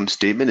 the income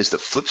statement is the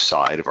flip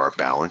side of our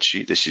balance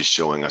sheet. This is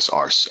showing us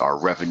our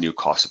revenue,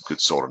 cost of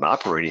goods sold, and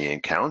operating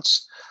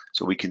accounts.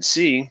 So we can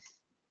see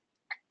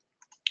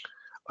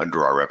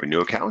under our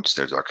revenue accounts,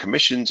 there's our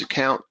commissions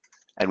account,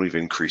 and we've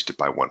increased it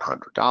by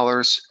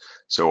 $100.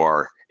 So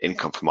our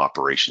income from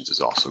operations is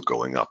also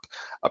going up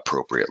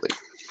appropriately.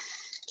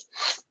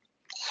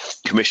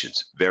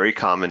 Commissions, very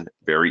common,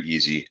 very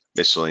easy.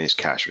 Miscellaneous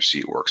cash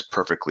receipt works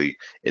perfectly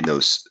in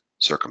those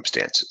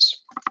circumstances.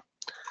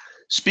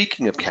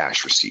 Speaking of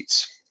cash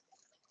receipts,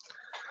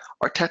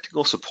 our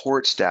technical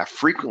support staff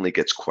frequently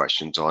gets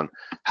questions on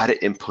how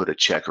to input a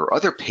check or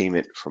other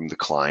payment from the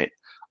client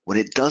when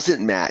it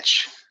doesn't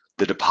match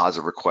the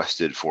deposit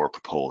requested for a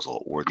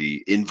proposal or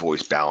the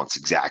invoice balance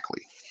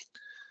exactly.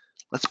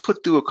 Let's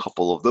put through a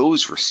couple of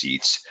those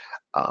receipts,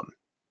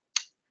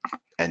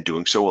 and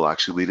doing so will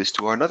actually lead us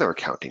to another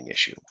accounting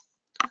issue.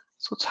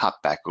 So let's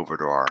hop back over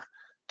to our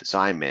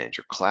Design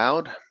Manager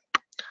Cloud,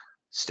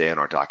 stay on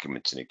our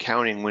Documents and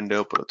Accounting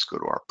window, but let's go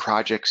to our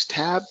Projects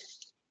tab,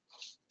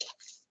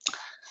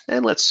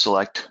 and let's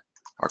select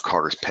our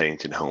Carter's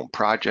Pennington Home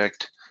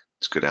project.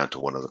 Let's go down to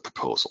one of the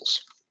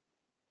proposals.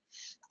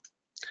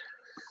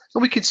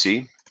 And we can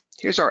see,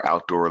 here's our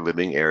outdoor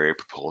living area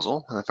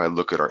proposal. And if I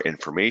look at our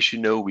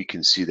information node, we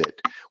can see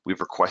that we've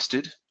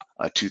requested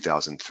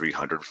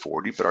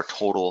 $2,340, but our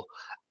total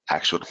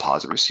actual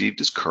deposit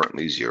received is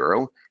currently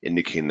 0,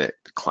 indicating that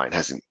the client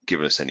hasn't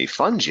given us any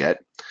funds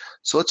yet.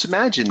 So let's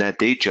imagine that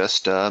they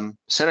just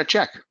sent a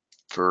check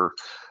for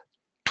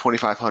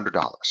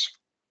 $2,500.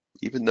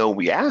 Even though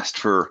we asked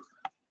for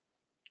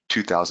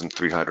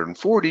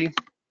 $2,340,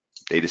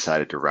 they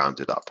decided to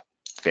round it up.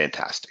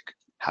 Fantastic.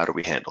 How do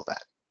we handle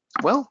that?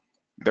 Well,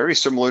 very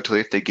similar to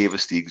if they gave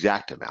us the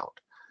exact amount.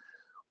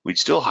 We'd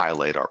still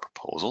highlight our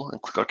proposal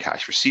and click our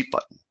cash receipt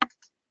button.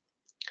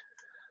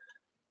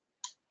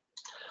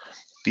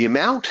 The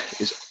amount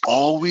is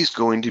always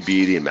going to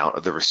be the amount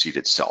of the receipt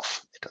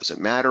itself. It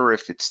doesn't matter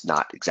if it's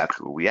not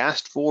exactly what we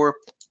asked for.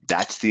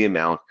 That's the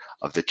amount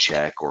of the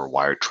check or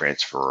wire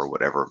transfer or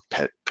whatever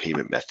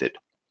payment method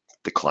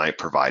the client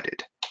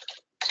provided.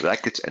 So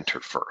that gets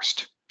entered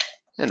first.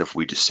 And if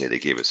we just say they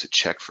gave us a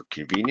check for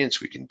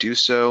convenience, we can do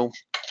so.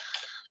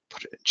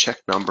 Put in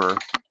check number.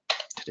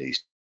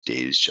 Today's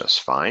date is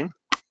just fine.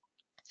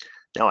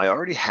 Now I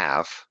already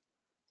have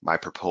my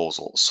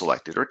proposal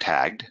selected or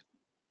tagged.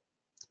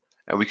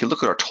 And we can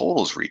look at our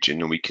totals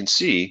region and we can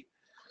see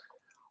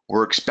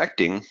we're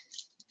expecting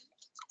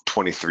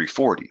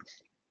 $2,340.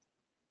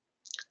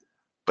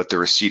 But the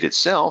receipt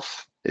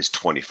itself is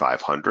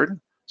 $2,500.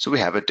 So we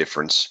have a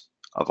difference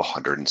of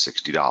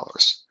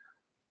 $160.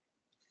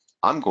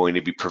 I'm going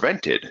to be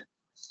prevented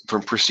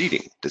from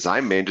proceeding.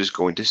 Design Manager is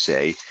going to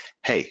say,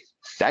 hey,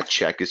 that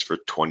check is for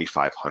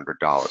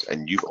 $2,500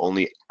 and you've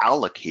only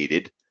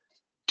allocated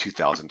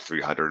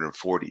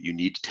 $2,340. You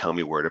need to tell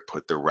me where to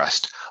put the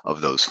rest of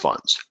those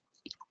funds.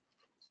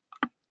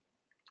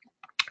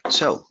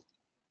 So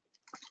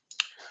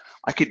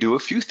I could do a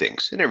few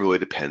things, and it really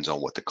depends on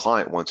what the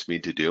client wants me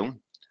to do.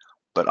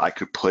 but I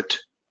could put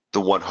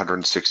the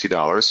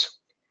 $160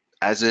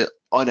 as an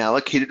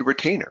unallocated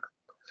retainer.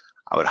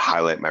 I would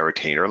highlight my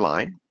retainer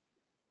line,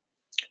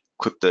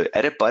 click the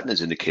edit button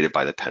as indicated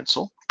by the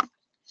pencil,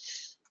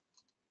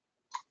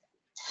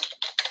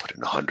 put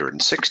in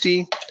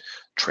 160,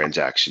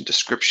 transaction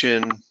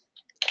description,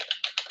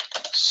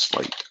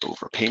 slight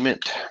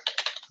overpayment,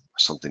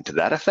 something to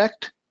that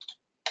effect.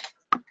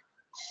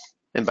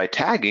 And by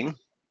tagging,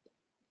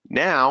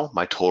 now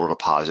my total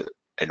deposit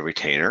and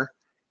retainer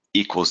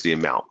equals the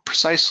amount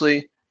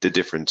precisely, the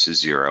difference is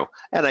 0,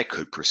 and I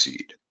could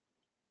proceed.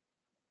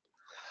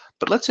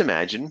 But let's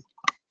imagine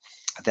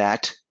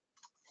that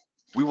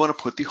we want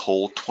to put the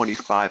whole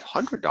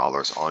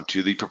 $2,500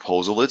 onto the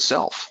proposal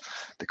itself.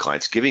 The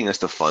client's giving us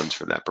the funds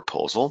for that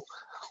proposal.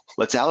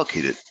 Let's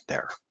allocate it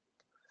there.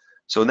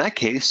 So in that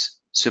case,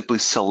 simply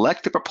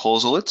select the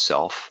proposal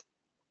itself,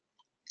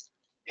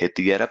 hit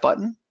the edit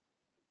button,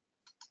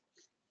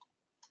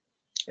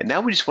 and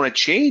now we just want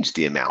to change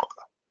the amount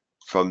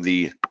from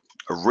the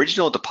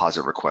original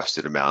deposit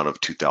requested amount of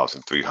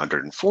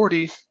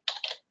 $2,340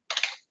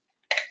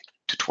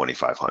 to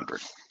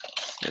 $2,500.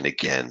 And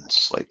again,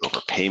 slight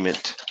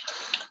overpayment.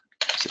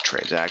 It's a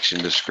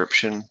transaction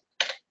description.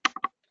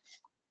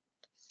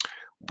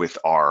 With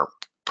our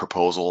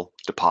proposal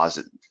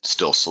deposit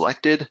still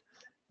selected,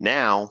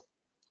 now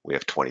we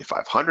have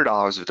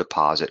 $2,500 of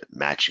deposit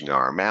matching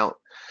our amount,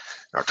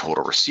 our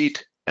total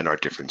receipt, and our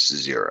difference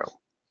is 0.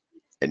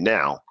 And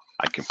now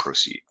I can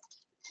proceed.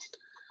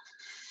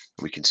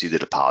 We can see the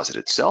deposit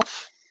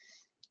itself.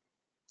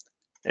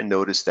 And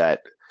notice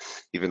that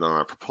even on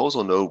our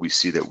proposal node, we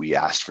see that we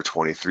asked for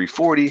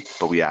 $2,340,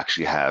 but we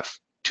actually have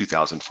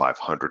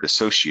 $2,500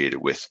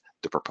 associated with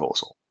the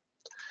proposal.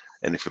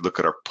 And if we look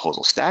at our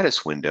proposal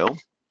status window,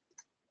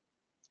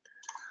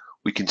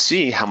 we can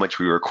see how much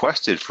we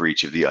requested for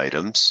each of the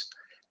items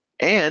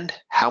and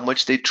how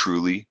much they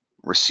truly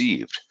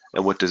received.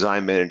 And what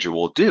Design Manager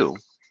will do,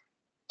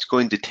 it's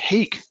going to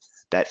take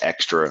that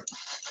extra,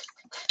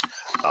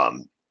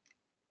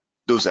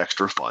 those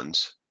extra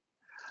funds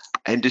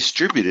and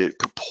distribute it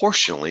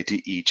proportionally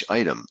to each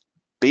item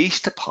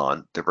based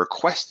upon the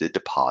requested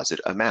deposit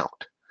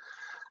amount.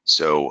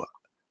 So,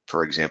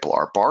 for example,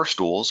 our bar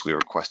stools, we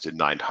requested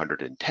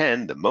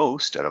 910, the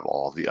most out of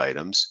all of the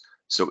items,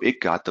 so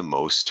it got the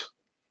most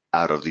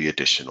out of the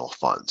additional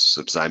funds.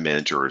 So Design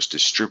Manager is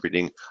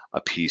distributing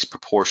a piece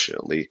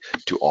proportionately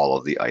to all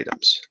of the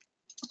items.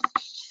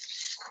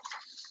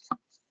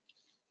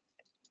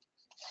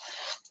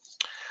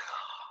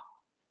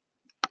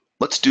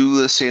 Let's do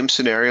the same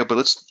scenario, but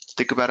let's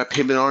think about a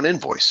payment on an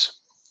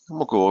invoice. And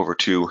we'll go over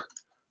to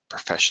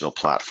Professional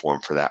Platform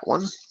for that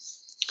one.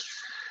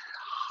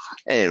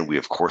 And we,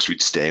 of course,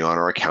 we'd stay on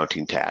our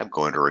accounting tab,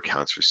 go under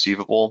accounts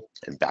receivable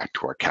and back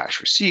to our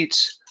cash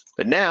receipts.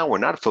 But now we're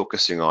not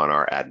focusing on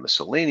our add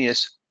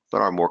miscellaneous,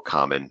 but our more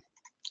common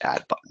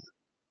add button.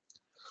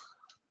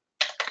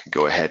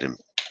 Go ahead and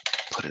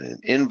put in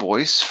an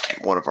invoice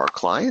from one of our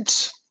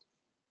clients.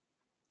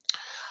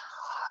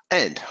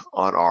 And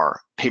on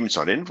our payments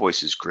on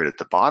invoices grid at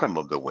the bottom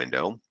of the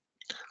window,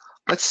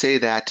 let's say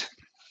that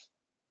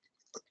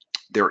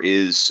there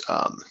is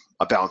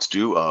a balance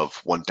due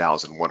of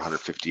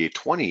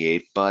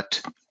 $1,158.28,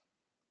 but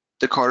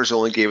the carders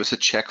only gave us a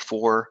check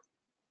for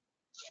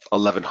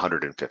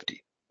 $1,150.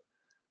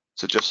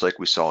 So just like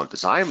we saw in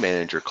Design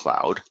Manager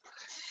Cloud,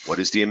 what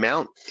is the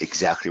amount?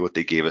 Exactly what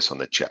they gave us on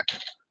the check,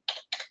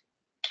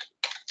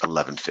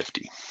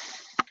 $1,150.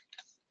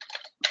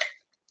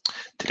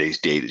 Today's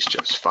date is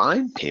just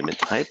fine. Payment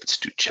type, let's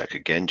do check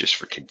again just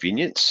for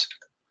convenience.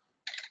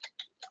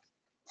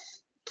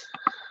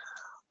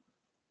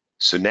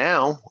 So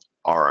now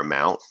our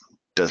amount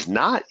does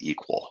not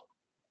equal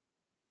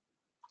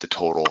the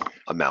total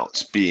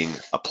amounts being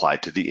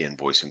applied to the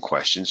invoice in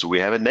question, so we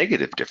have a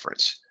negative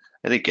difference.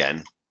 And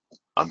again,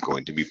 I'm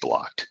going to be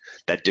blocked.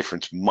 That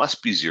difference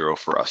must be 0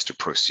 for us to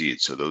proceed,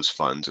 so those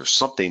funds or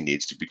something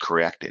needs to be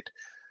corrected.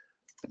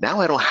 But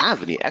now I don't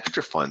have any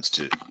extra funds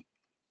to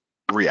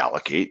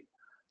reallocate.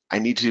 I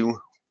need to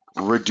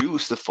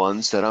reduce the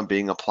funds that I'm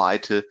being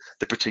applied to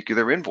the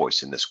particular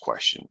invoice in this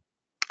question.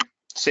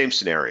 Same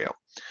scenario.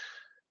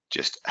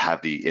 Just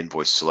have the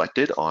invoice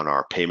selected on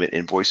our payment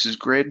invoices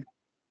grid,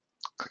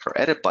 click our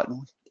edit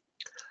button,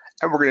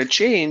 and we're going to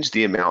change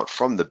the amount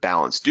from the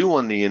balance due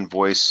on the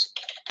invoice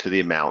to the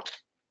amount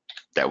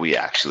that we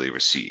actually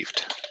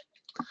received.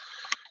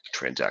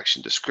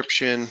 Transaction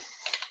description,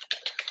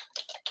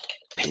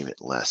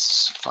 payment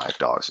less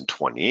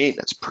 $5.28.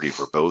 That's pretty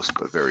verbose,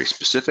 but very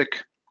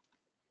specific.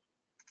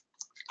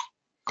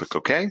 Click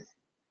OK.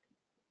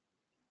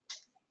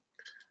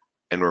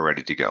 And we're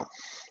ready to go.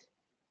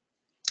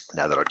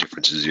 Now that our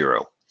difference is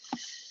 0.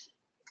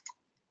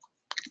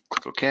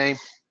 Click OK.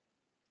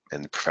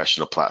 And the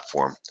professional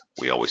platform,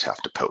 we always have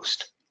to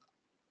post.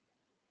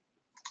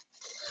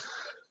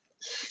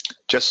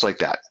 Just like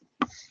that.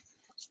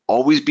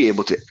 Always be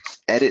able to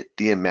edit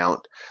the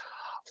amount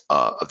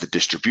of the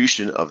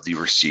distribution of the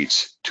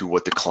receipts to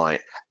what the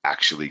client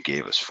actually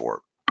gave us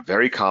for.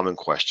 Very common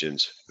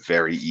questions,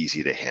 very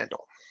easy to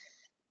handle.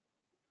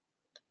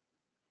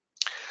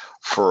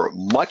 For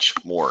much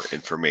more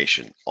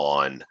information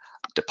on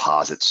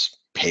deposits,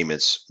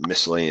 payments,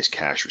 miscellaneous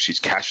cash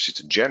receipts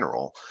in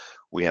general,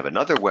 we have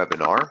another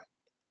webinar,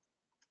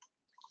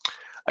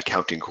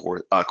 Accounting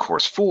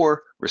Course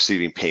 4,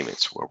 Receiving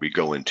Payments, where we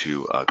go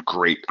into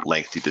great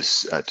lengthy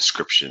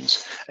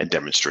descriptions and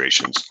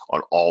demonstrations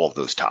on all of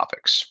those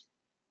topics.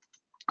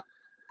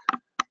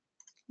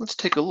 Let's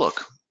take a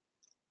look.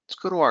 Let's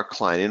go to our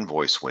client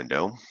invoice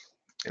window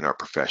in our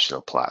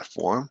professional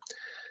platform.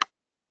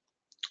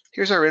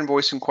 Here's our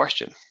invoice in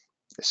question.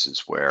 This is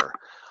where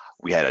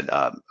we had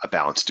a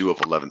balance due of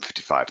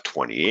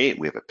 $1155.28.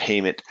 We have a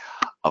payment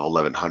of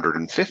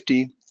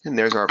 $1,150, and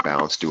there's our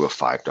balance due of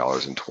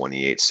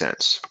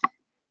 $5.28.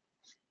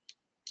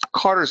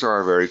 Carters are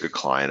a very good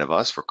client of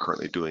us. We're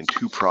currently doing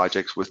 2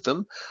 projects with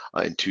them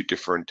in 2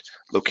 different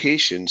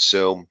locations,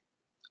 so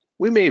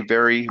we may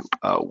very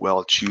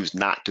well choose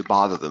not to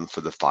bother them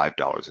for the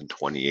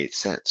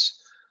 $5.28.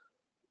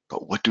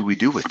 But what do we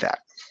do with that?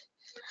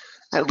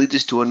 That leads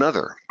us to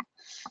another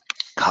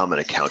common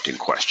accounting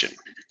question.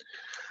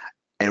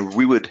 And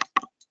we would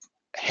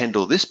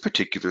handle this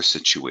particular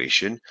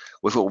situation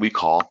with what we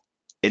call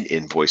an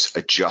invoice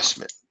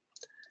adjustment.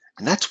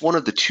 And that's one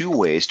of the 2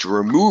 ways to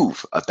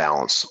remove a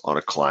balance on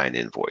a client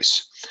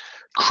invoice.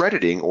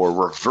 Crediting or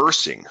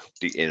reversing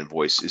the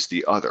invoice is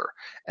the other,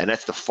 and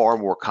that's the far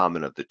more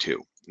common of the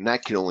 2. And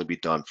that can only be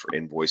done for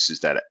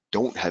invoices that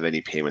don't have any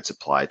payments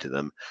applied to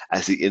them,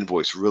 as the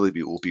invoice really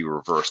will be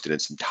reversed in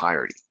its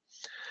entirety.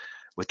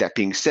 With that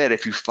being said,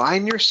 if you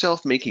find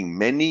yourself making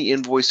many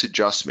invoice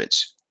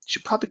adjustments, you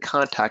should probably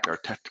contact our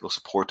technical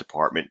support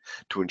department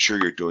to ensure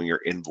you're doing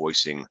your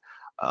invoicing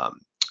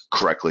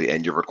correctly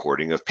and your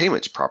recording of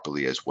payments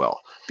properly as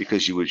well,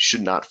 because you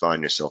should not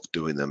find yourself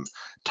doing them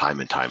time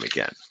and time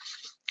again.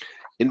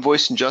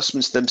 Invoice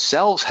adjustments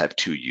themselves have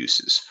 2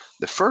 uses.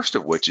 The first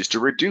of which is to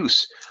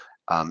reduce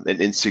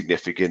an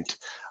insignificant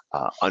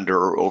under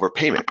or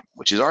overpayment,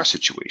 which is our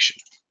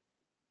situation.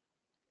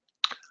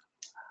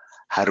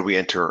 How do we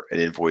enter an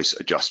invoice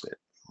adjustment?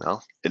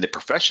 Well, in the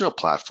professional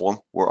platform,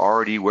 we're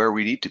already where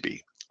we need to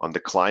be. On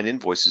the Client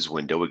Invoices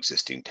window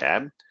existing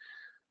tab,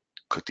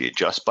 click the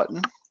Adjust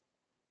button,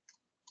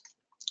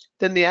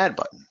 then the Add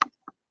button.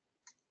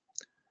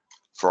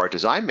 For our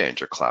Design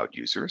Manager Cloud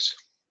users,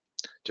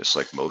 just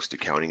like most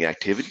accounting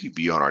activity,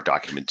 be on our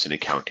Documents and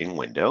Accounting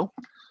window.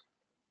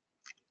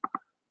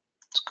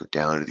 Let's go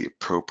down to the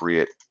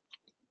appropriate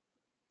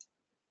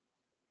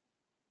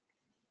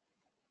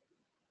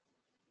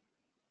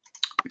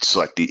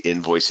select the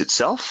invoice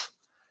itself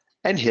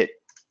and hit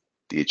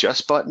the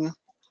Adjust button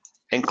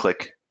and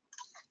click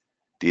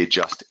the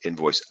Adjust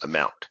Invoice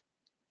Amount.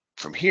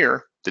 From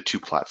here, the 2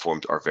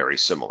 platforms are very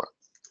similar.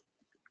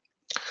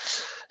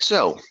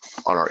 So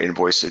on our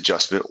invoice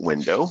adjustment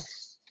window,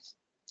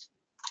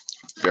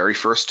 very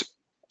first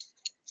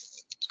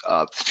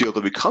field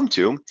that we come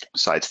to,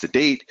 besides the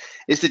date,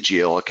 is the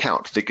GL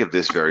account. Think of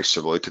this very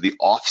similarly to the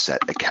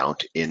offset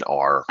account in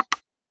our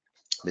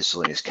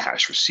miscellaneous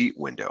cash receipt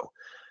window.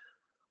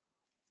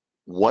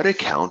 What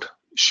account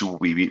should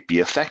we be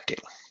affecting?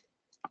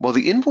 Well,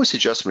 the invoice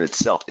adjustment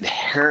itself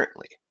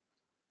inherently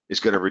is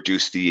going to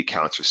reduce the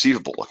accounts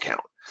receivable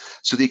account.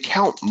 So the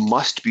account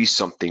must be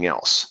something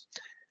else.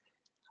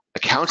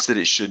 Accounts that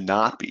it should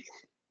not be: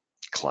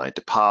 client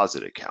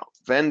deposit account,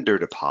 vendor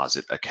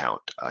deposit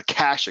account,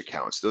 cash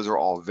accounts. Those are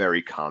all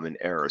very common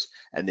errors,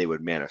 and they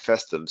would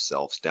manifest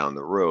themselves down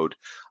the road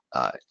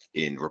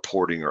in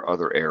reporting or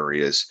other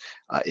areas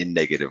in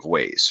negative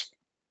ways.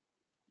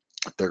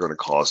 They're going to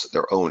cause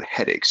their own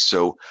headaches.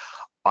 So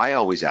I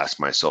always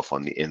ask myself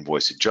on the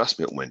invoice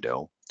adjustment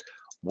window,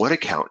 what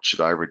account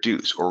should I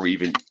reduce? Or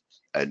even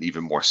an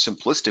even more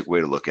simplistic way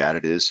to look at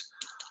it is,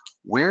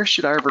 where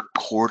should I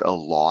record a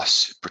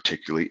loss,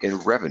 particularly in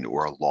revenue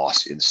or a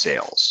loss in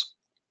sales?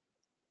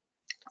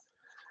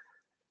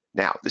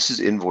 Now, this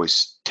is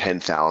invoice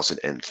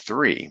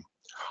 10,003.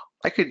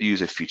 I could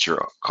use a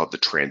feature called the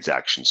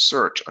transaction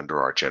search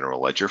under our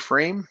general ledger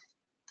frame,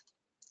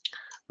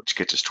 which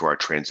gets us to our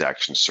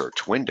transaction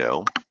search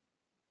window,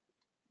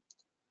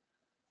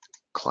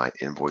 client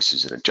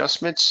invoices and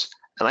adjustments,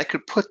 and I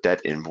could put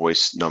that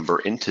invoice number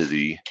into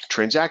the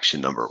transaction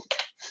number.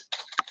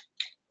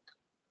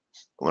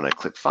 When I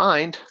click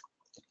find,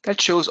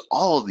 that shows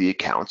all of the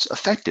accounts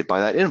affected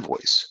by that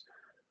invoice.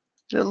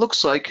 And it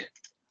looks like,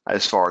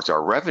 as far as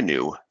our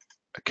revenue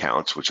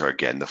accounts, which are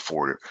again the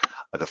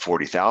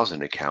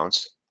 40,000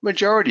 accounts,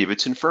 majority of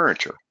it's in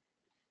furniture.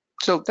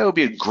 So that would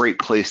be a great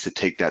place to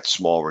take that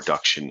small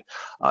reduction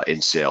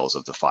in sales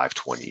of the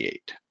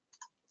 528.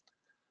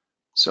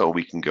 So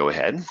we can go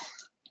ahead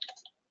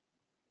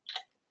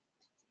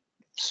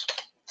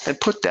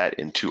and put that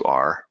into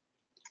our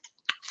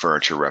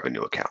furniture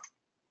revenue account.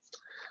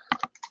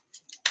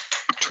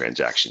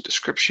 Transaction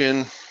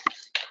description,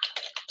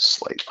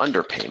 slight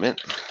underpayment.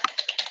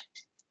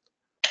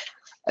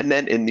 And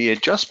then in the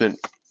adjustment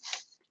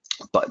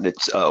button,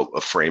 it's a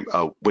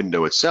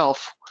window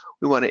itself,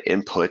 we want to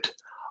input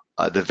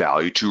the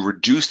value to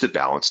reduce the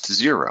balance to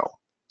 0.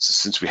 So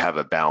since we have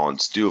a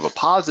balance due of a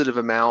positive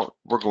amount,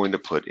 we're going to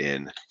put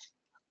in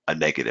a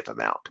negative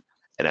amount.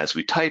 And as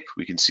we type,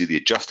 we can see the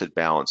adjusted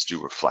balance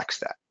due reflects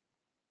that.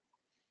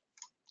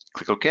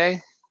 Click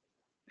OK,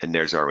 and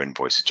there's our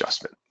invoice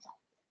adjustment.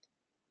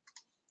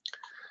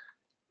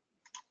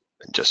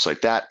 And just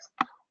like that,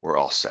 we're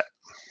all set.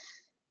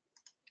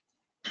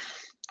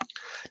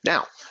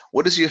 Now,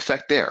 what is the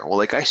effect there? Well,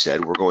 like I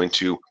said, we're going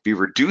to be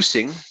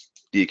reducing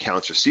the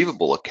accounts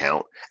receivable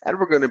account, and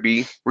we're going to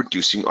be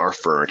reducing our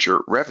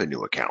furniture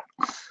revenue account.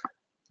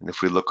 And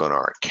if we look on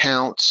our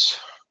accounts,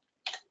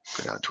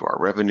 go down to our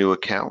revenue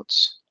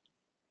accounts,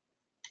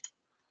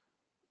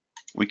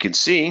 we can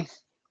see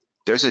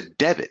there's a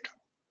debit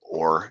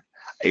or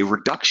a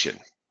reduction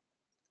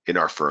in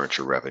our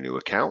furniture revenue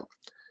account.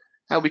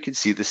 And we can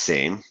see the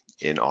same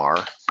in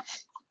our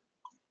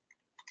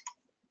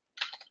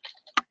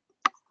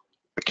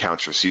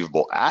accounts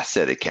receivable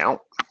asset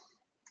account.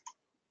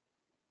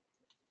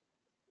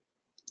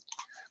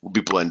 Will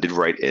be blended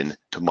right in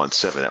to month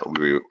 7. That will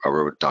be a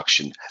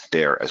reduction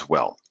there as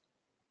well.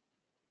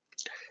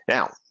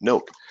 Now,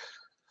 note,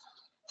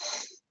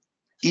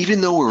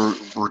 even though we're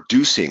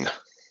reducing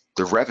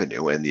the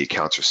revenue and the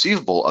accounts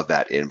receivable of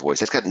that invoice,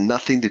 that's got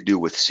nothing to do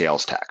with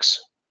sales tax.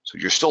 So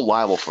you're still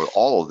liable for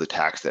all of the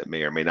tax that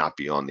may or may not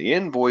be on the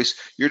invoice.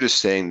 You're just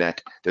saying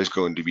that there's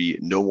going to be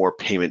no more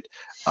payment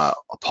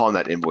upon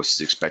that invoice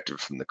is expected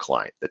from the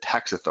client. The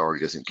tax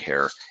authority doesn't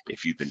care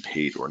if you've been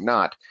paid or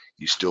not.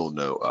 You still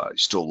know, you're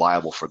still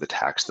liable for the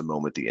tax the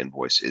moment the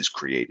invoice is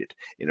created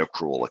in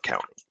accrual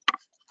accounting.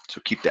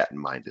 So keep that in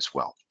mind as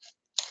well.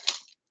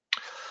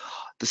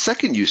 The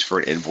second use for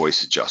an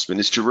invoice adjustment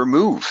is to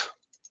remove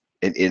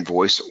an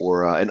invoice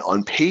or an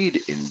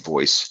unpaid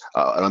invoice,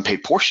 an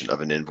unpaid portion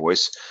of an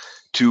invoice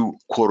to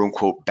quote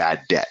unquote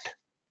bad debt.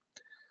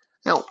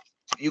 Now,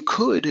 you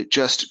could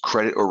just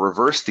credit or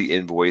reverse the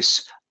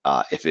invoice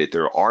if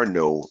there are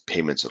no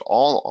payments at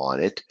all on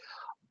it,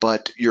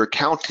 but your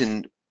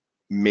accountant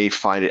may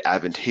find it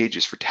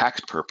advantageous for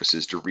tax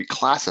purposes to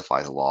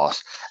reclassify the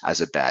loss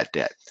as a bad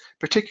debt,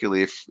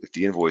 particularly if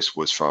the invoice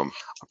was from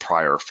a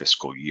prior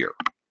fiscal year.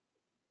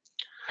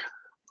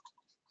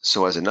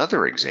 So as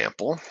another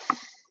example,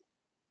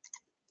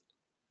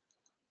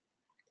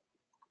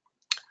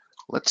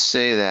 let's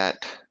say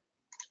that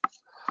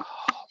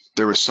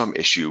there was some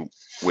issue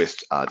with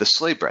the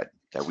sleigh bread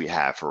that we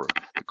have for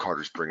the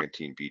Carter's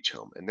Brigantine Beach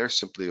Home, and they're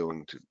simply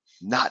going to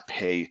not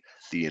pay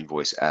the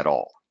invoice at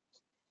all.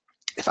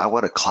 If I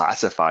want to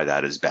classify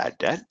that as bad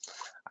debt,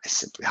 I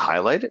simply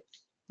highlight it,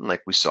 and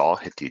like we saw,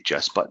 hit the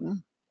Adjust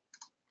button,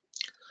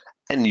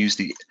 and use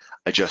the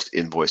Adjust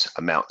Invoice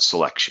Amount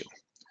selection.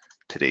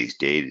 Today's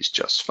date is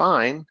just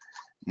fine.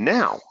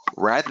 Now,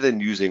 rather than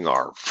using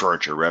our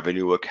furniture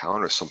revenue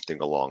account or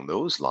something along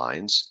those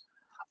lines,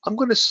 I'm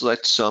going to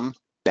select some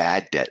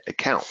bad debt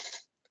account.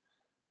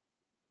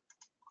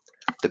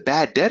 The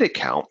bad debt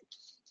account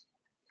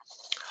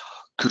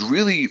could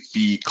really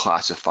be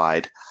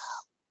classified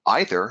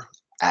either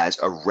as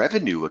a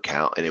revenue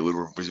account, and it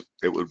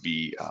would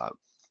be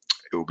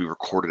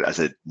recorded as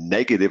a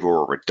negative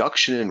or a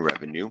reduction in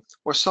revenue,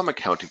 or some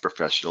accounting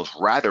professionals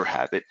rather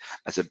have it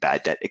as a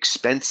bad debt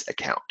expense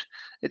account.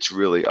 It's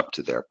really up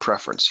to their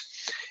preference.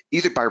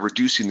 Either by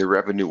reducing the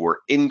revenue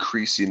or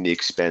increasing the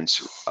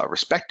expense,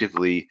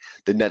 respectively,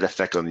 the net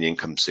effect on the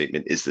income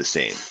statement is the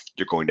same.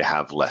 You're going to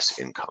have less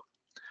income.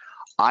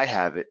 I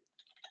have it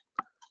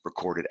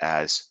recorded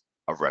as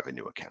a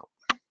revenue account.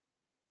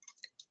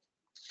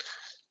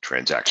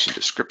 Transaction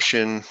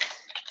description.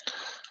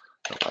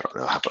 Oh, I don't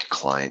know, how about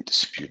client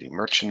disputing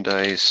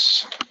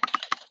merchandise?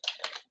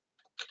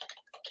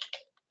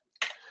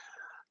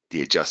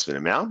 The adjustment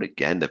amount,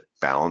 again, the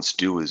balance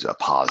due is a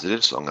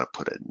positive, so I'm going to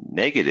put a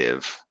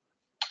negative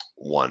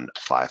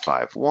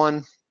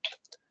 1551.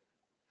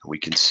 We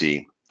can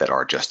see that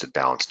our adjusted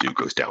balance due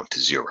goes down to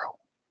 0.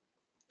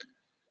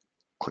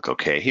 Click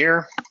OK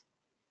here.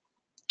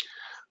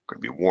 We're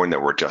going to be warned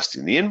that we're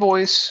adjusting the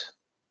invoice.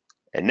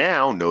 And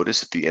now notice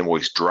that the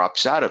invoice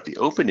drops out of the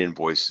open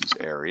invoices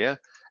area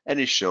and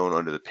is shown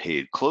under the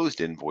paid closed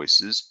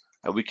invoices.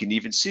 And we can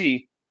even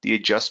see the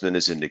adjustment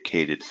is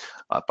indicated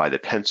by the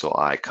pencil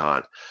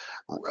icon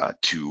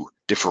to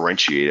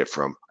differentiate it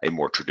from a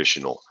more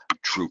traditional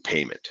true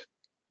payment.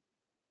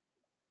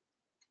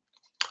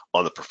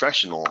 On the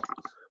professional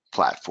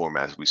platform,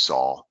 as we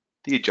saw,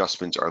 the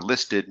adjustments are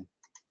listed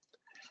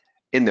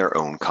in their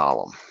own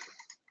column.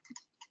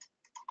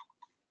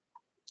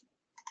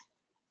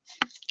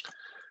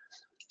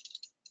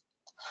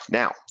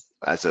 Now,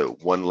 as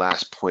one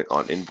last point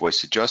on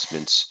invoice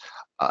adjustments,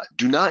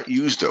 do not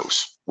use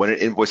those when an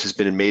invoice has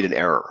been made an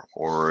error,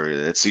 or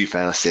let's say you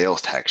found a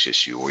sales tax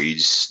issue, or you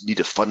just need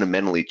to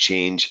fundamentally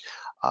change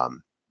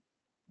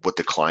what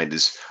the client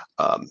is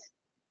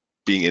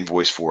being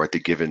invoiced for at the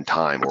given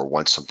time, or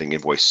wants something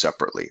invoiced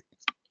separately.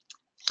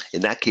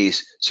 In that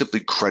case, simply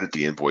credit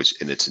the invoice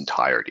in its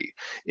entirety.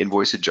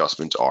 Invoice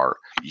adjustments are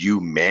you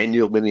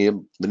manually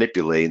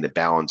manipulating the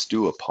balance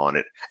due upon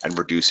it and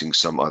reducing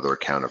some other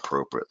account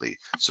appropriately.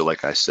 So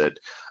like I said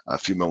a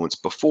few moments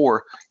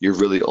before, you're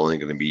really only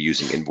going to be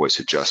using invoice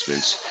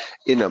adjustments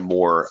in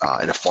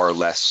a far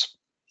less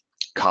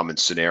common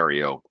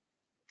scenario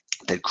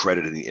than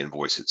crediting the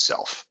invoice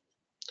itself.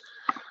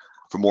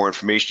 For more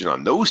information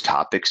on those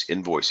topics,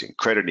 invoicing,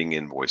 crediting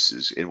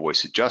invoices,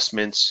 invoice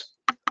adjustments,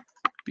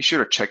 be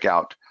sure to check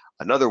out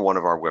another one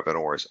of our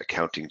webinars,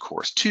 Accounting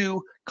Course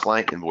 2,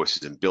 Client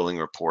Invoices and Billing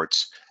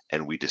Reports,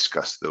 and we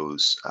discuss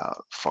those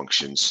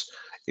functions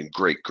in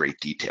great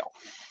detail.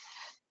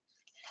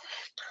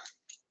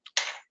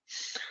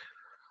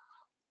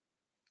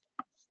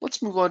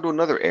 Let's move on to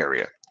another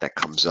area that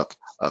comes up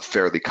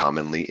fairly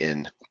commonly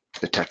in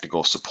the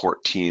technical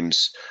support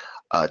team's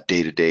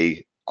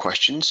day-to-day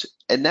questions,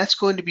 and that's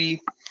going to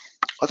be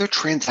other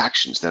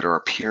transactions that are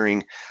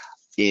appearing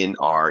in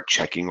our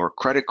checking or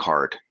credit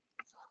card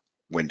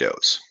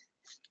windows.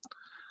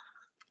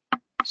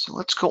 So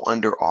let's go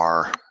under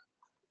our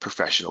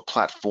professional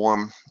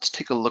platform. Let's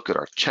take a look at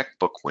our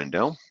checkbook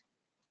window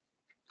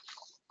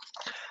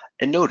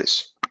and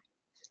notice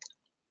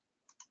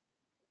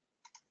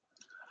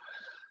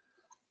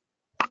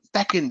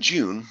back in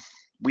June,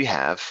 we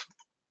have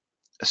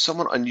a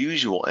somewhat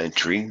unusual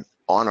entry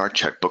on our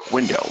checkbook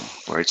window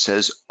where it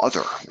says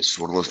other. This is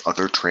one of those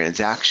other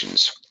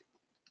transactions.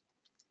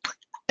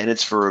 And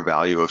it's for a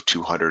value of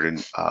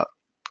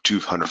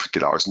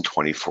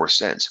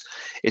 $250.24.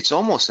 It's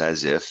almost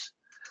as if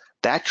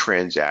that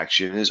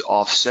transaction is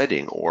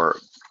offsetting or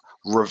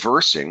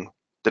reversing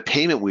the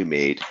payment we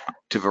made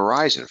to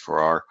Verizon for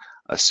our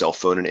cell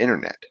phone and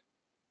internet.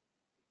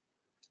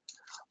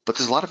 But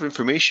there's a lot of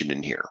information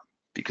in here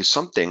because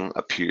something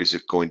appears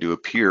going to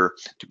appear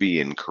to be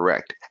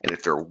incorrect. And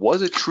if there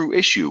was a true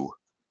issue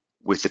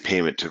with the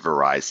payment to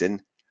Verizon,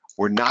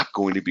 we're not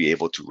going to be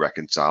able to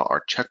reconcile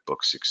our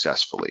checkbook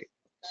successfully.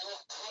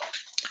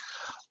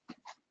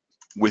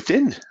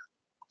 Within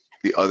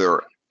the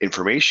other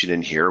information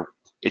in here,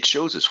 it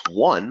shows us,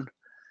 one,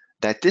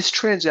 that this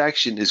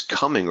transaction is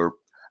coming or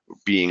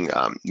being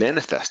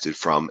manifested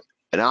from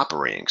an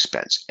operating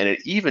expense. And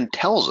it even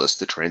tells us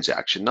the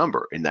transaction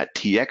number in that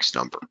TX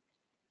number.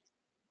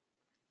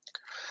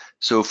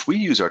 So if we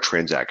use our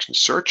transaction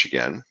search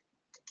again,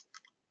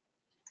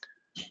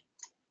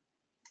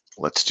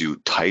 let's do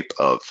type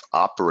of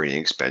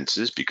operating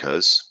expenses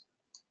because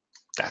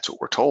that's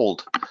what we're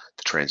told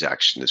the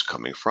transaction is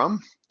coming from,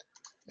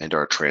 and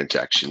our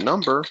transaction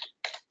number,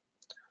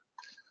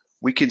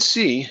 we can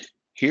see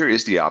here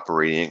is the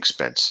operating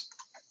expense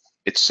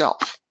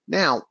itself.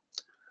 Now,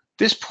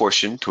 this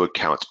portion to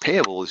accounts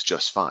payable is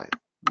just fine.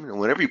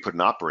 Whenever you put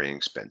an operating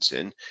expense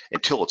in,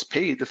 until it's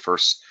paid, the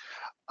first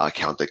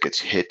account that gets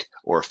hit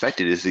or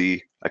affected is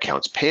the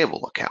accounts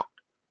payable account.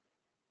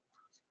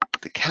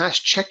 The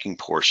cash checking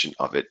portion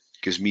of it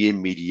gives me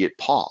immediate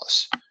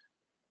pause.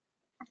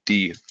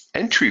 The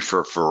entry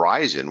for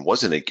Verizon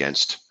wasn't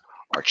against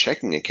our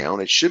checking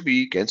account. It should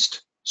be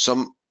against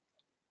some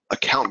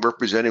account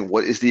representing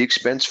what is the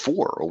expense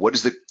for, or what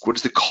is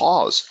the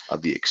cause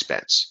of the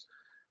expense.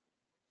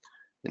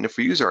 And if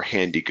we use our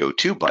handy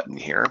go-to button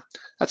here,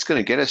 that's going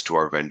to get us to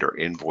our vendor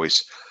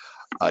invoice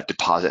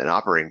deposit and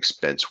operating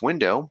expense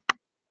window.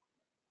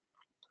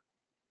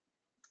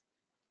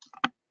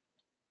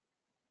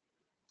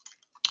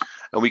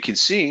 And we can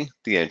see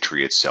the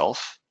entry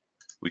itself.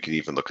 We can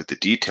even look at the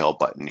detail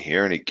button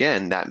here. And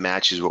again, that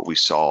matches what we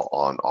saw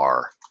on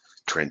our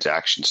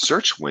transaction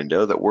search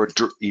window, that we're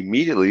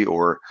immediately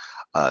or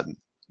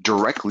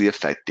directly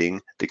affecting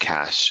the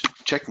cash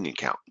checking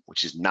account,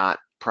 which is not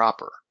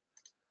proper.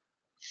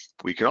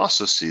 We can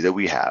also see that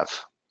we have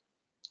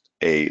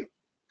a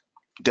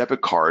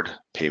debit card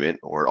payment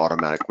or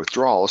automatic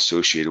withdrawal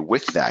associated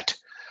with that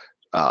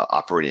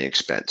operating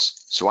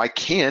expense. So I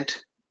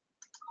can't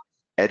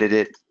edit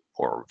it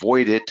or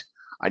avoid it.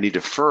 I need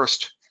to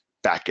first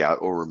back out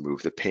or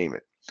remove the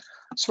payment.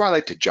 So I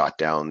like to jot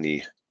down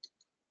the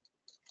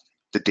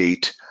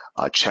date,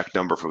 check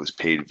number if it was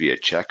paid via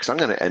check, because I'm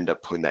going to end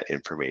up putting that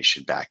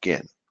information back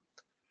in.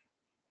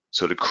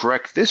 So to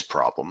correct this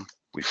problem,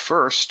 we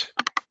first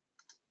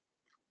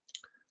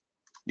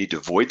need to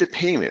void the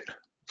payment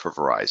for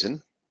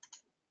Verizon.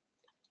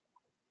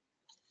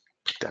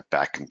 Put that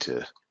back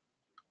into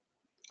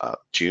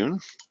June.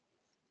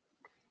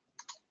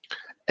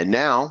 And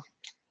now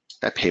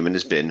that payment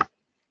has been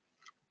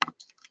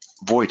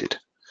voided.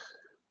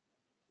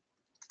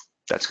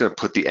 That's going to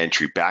put the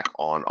entry back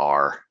on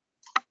our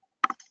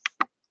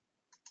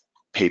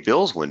pay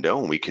bills window,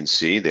 and we can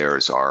see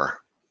there's our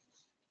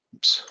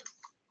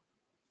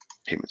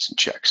payments and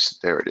checks.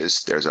 There it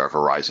is. There's our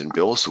Verizon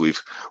bill. So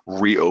we've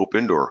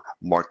reopened or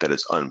marked that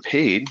as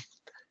unpaid.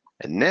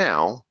 And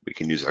now we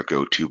can use our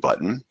go-to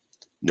button.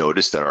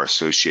 Notice that our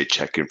associate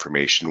check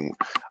information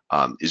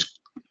is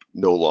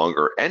no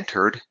longer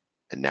entered,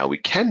 and now we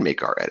can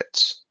make our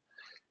edits.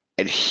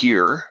 And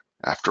here,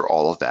 after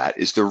all of that,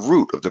 is the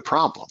root of the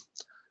problem.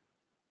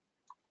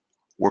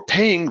 We're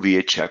paying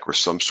via check or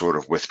some sort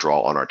of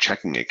withdrawal on our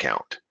checking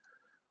account,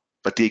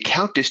 but the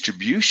account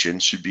distribution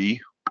should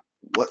be,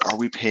 what are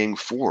we paying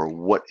for?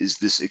 What is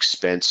this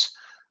expense?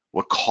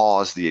 What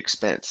caused the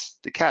expense?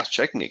 The cash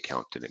checking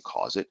account didn't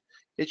cause it.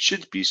 It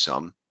should be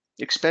some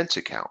expense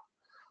account.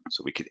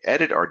 So we could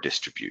edit our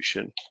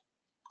distribution.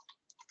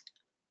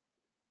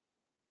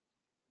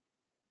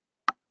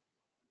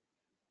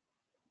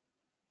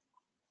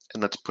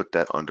 And let's put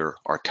that under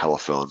our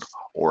telephone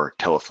or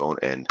telephone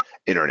and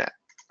internet,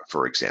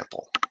 for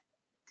example.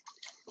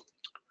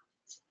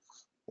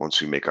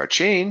 Once we make our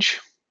change,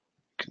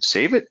 we can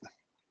save it.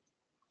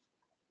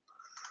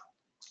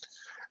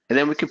 And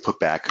then we can put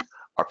back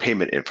our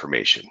payment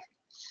information.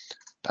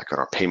 Back on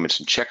our payments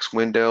and checks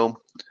window,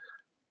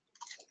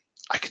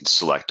 I can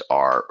select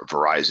our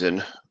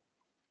Verizon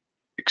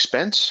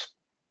expense.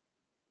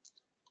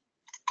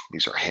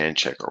 Use our hand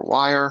check or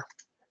wire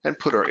and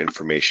put our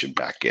information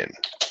back in.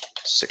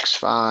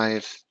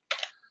 65,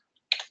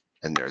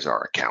 and there's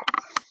our account.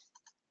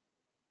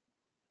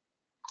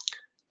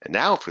 And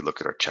now if we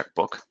look at our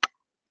checkbook,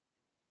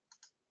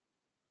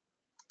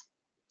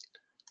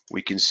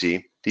 we can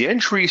see the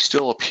entry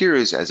still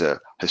appears as a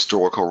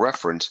historical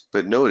reference,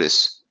 but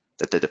notice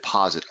that the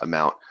deposit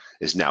amount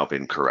has now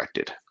been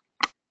corrected.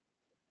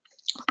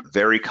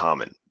 Very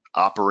common.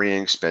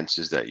 Operating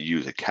expenses that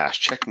use a cash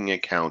checking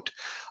account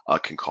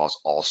can cause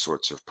all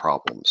sorts of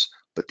problems,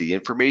 but the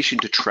information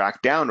to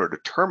track down or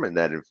determine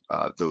that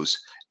those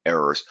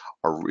errors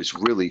is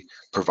really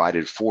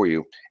provided for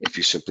you if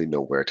you simply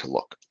know where to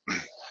look.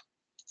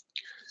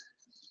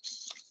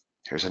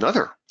 Here's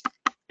another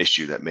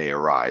issue that may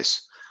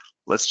arise.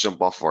 Let's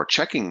jump off of our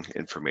checking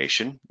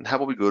information, and how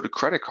about we go to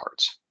credit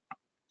cards?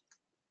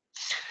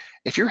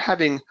 If you're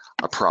having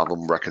a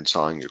problem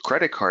reconciling your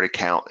credit card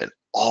account and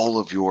all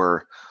of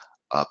your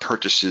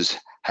purchases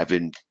have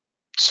been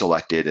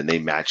selected and they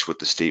match what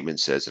the statement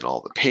says and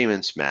all the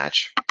payments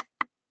match,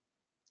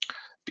 it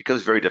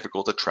becomes very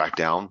difficult to track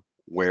down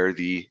where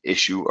the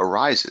issue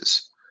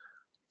arises.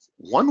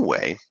 One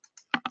way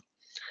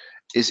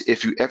is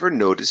if you ever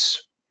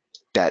notice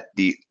that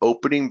the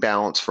opening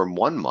balance from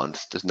one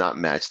month does not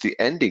match the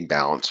ending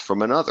balance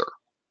from another.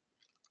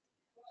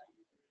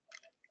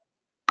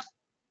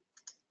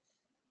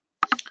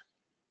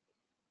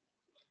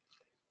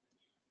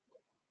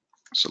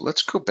 So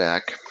let's go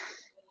back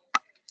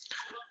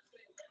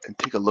and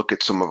take a look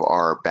at some of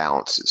our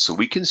balances. So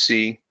we can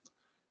see,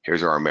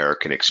 here's our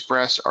American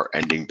Express, our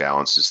ending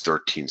balance is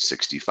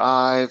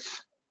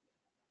 $13.65.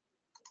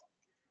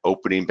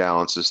 Opening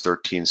balance is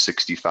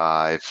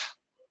 $13.65.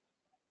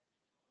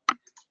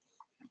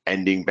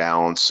 Ending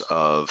balance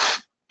of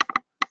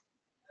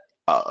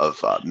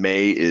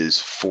May is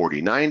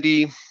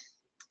 $40.90.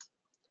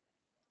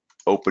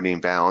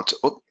 Opening balance,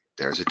 oh,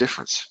 there's a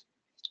difference.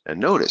 And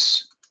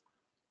notice,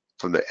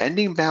 from the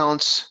ending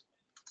balance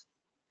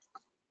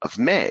of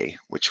May,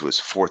 which was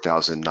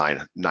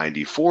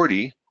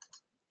 $4,990.40,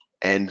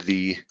 and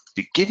the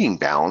beginning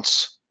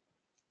balance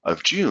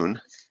of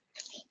June,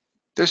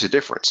 there's a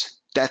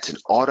difference. That's an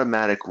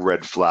automatic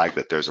red flag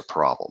that there's a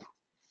problem.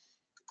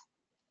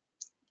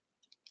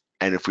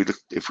 And if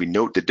we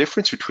note the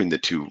difference between the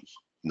two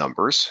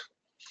numbers,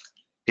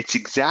 it's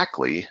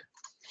exactly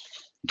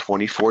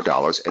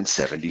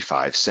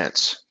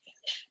 $24.75.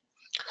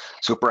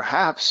 So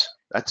perhaps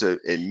that's an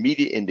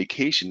immediate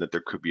indication that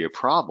there could be a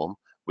problem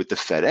with the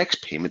FedEx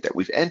payment that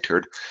we've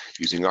entered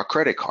using our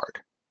credit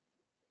card.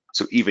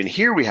 So even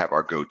here we have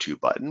our go-to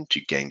button, which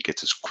again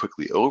gets us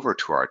quickly over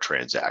to our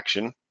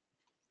transaction.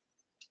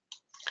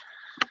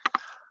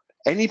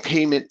 Any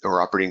payment or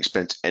operating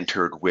expense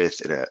entered with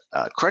a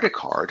credit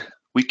card,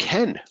 we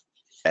can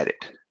edit.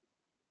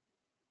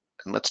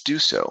 And let's do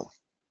so.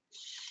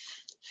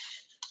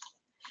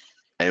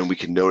 And we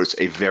can notice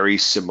a very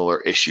similar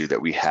issue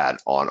that we had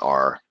on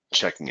our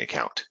checking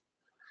account.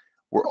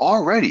 We're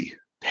already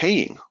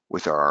paying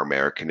with our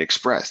American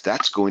Express.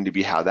 That's going to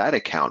be how that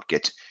account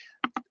gets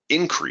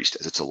increased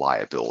as it's a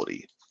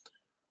liability.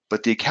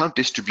 But the account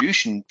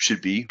distribution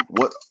should be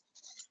what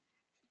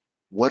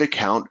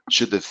account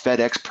should the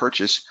FedEx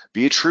purchase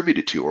be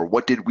attributed to, or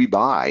what did we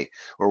buy,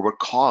 or what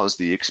caused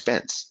the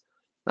expense?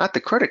 Not the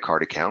credit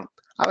card account.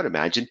 I would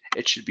imagine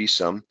it should be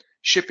some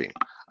shipping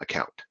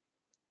account.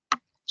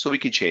 So we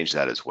can change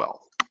that as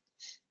well.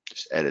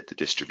 Just edit the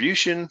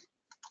distribution,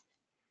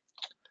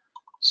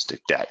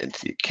 stick that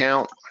into the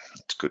account.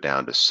 Let's go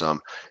down to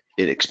some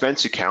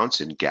expense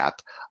accounts in GAAP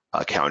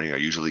accounting are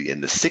usually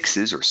in the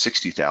sixes or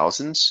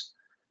 60,000s.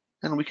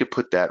 And we could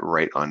put that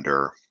right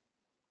under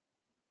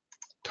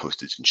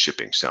postage and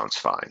shipping. Sounds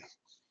fine.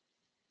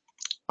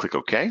 Click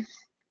OK.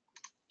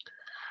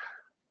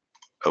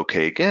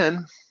 OK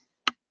again.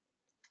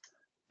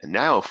 And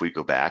now if we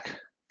go back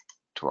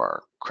to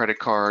our credit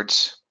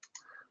cards,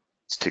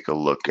 let's take a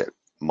look at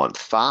month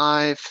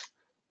 5.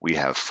 We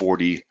have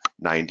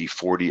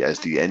 $40.90.40 as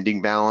the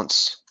ending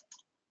balance.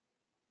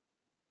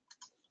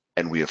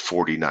 And we have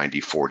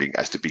 $40.90.40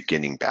 as the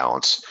beginning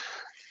balance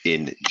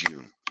in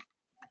June.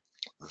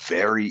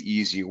 Very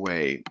easy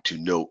way to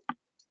note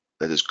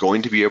that there's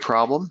going to be a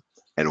problem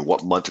and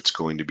what month it's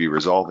going to be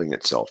resolving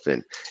itself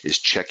in is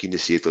checking to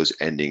see if those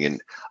ending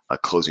and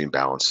closing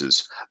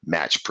balances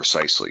match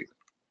precisely.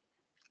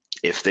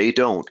 If they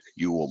don't,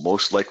 you will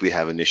most likely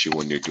have an issue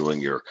when you're doing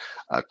your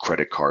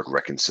credit card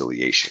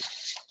reconciliation.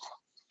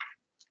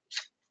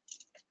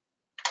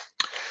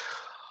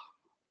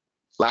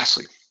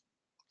 Lastly,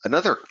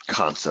 another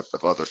concept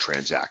of other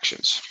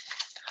transactions.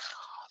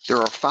 There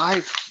are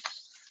 5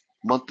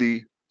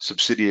 monthly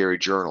subsidiary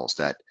journals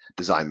that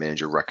Design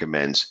Manager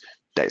recommends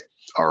that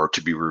are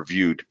to be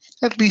reviewed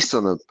at least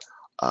on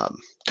a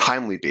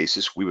timely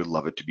basis. We would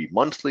love it to be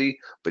monthly,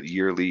 but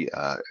yearly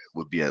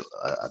would be a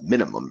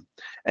minimum.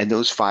 And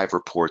those 5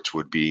 reports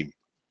would be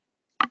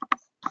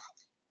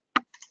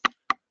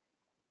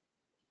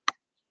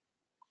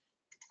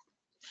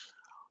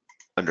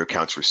under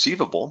accounts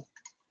receivable,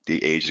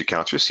 the aged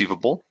accounts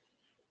receivable,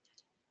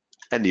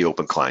 and the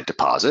open client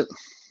deposit.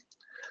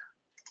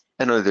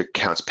 And under the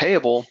accounts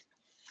payable,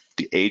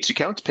 the aged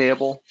accounts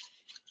payable,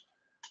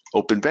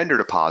 open vendor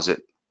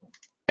deposit,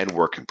 and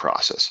work in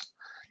process.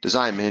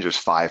 Design Manager's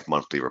 5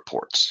 monthly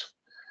reports.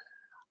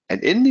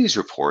 And in these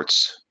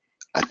reports,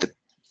 at the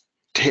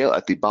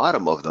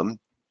bottom of them,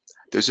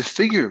 there's a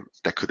figure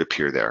that could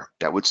appear there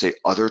that would say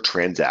other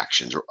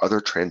transactions or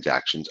other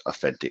transactions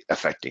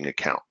affecting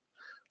account.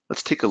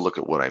 Let's take a look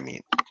at what I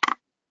mean.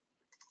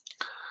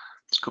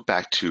 Let's go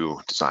back to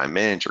Design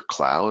Manager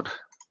Cloud.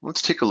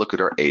 Let's take a look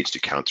at our aged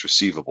accounts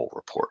receivable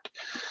report.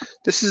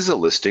 This is a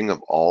listing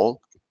of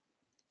all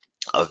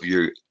of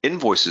your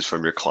invoices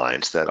from your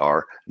clients that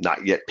are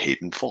not yet paid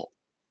in full.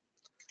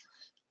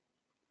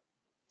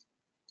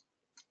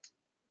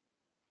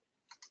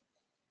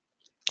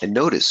 And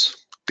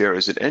notice there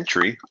is an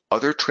entry,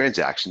 other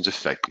transactions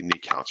affecting the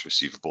accounts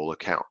receivable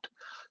account.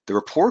 The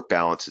report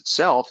balance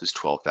itself is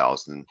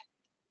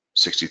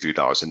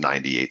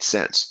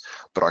 $12,063.98,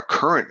 but our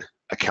current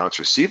accounts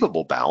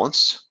receivable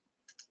balance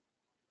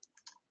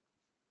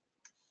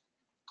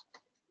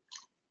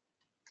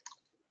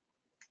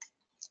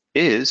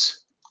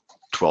is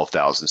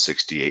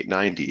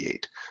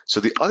 $12,068.98. So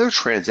the other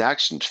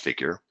transactions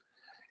figure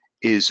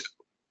is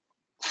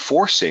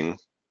forcing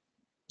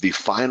the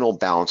final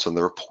balance on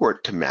the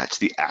report to match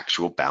the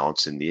actual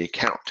balance in the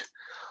account.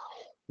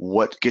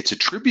 What gets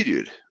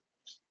attributed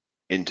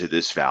into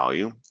this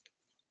value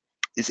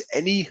is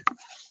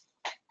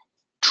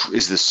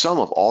the sum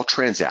of all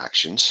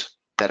transactions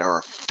that are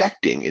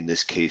affecting, in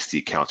this case, the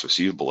accounts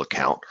receivable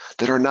account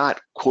that are not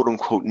quote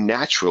unquote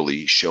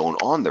naturally shown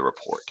on the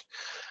report.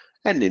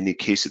 And in the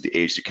case of the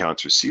aged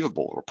accounts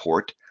receivable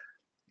report,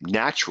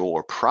 natural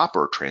or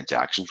proper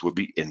transactions would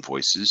be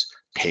invoices,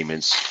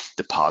 payments,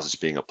 deposits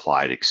being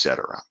applied,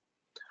 etc.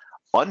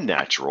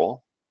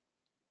 Unnatural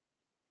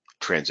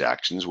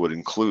transactions would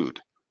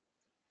include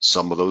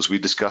some of those we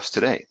discussed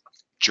today: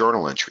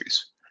 journal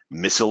entries,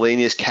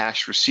 miscellaneous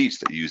cash receipts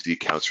that use the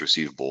accounts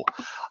receivable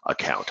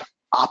account,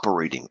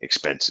 operating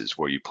expenses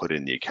where you put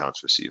in the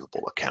accounts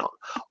receivable account.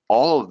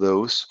 All of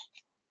those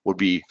would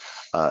be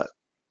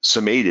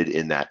summated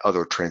in that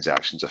other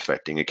transactions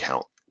affecting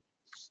account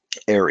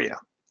area.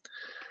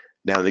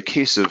 Now, in the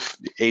case of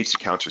the aged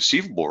accounts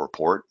receivable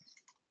report,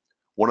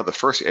 one of the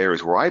first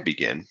areas where I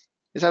begin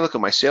is I look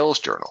at my sales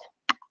journal.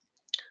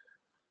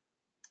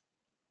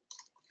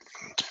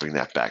 Let's bring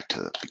that back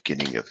to the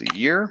beginning of the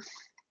year.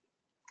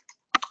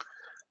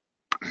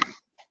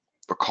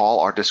 Recall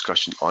our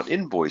discussion on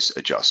invoice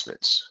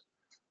adjustments.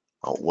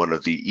 One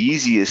of the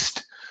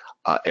easiest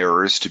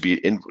errors to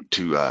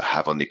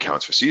have on the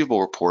accounts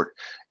receivable report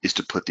is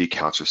to put the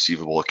accounts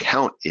receivable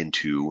account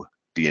into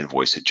the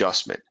invoice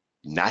adjustment.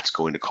 And that's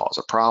going to cause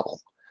a problem.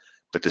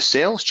 But the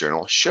sales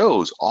journal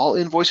shows all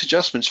invoice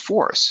adjustments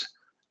for us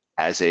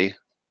as a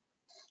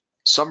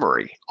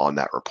summary on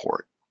that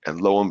report.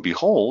 And lo and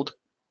behold,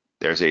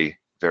 there's a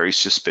very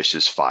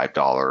suspicious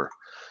 $5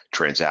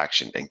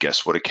 transaction. And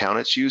guess what account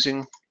it's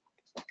using?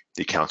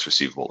 The accounts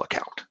receivable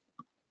account.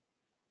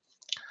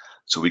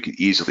 So we can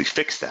easily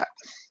fix that.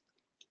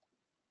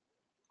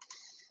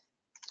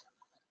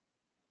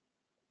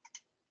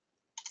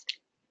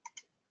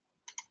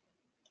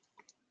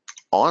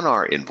 On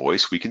our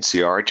invoice, we can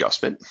see our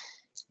adjustment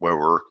where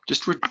we're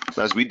just,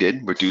 as we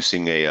did,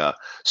 reducing a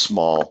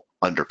small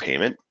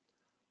underpayment.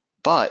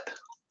 But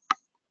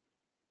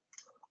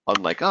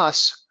unlike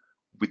us,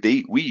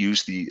 we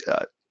use the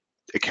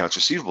accounts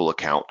receivable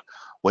account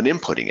when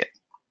inputting it.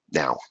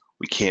 Now,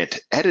 we can't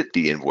edit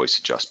the invoice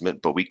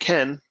adjustment, but we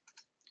can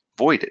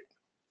void it.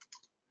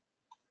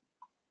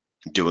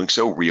 Doing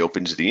so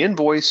reopens the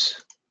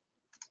invoice,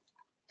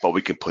 but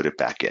we can put it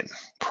back in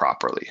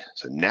properly.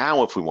 So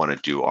now if we want to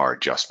do our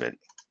adjustment,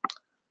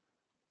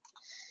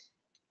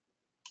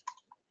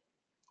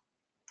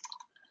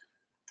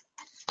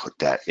 put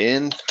that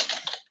in,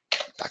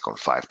 back on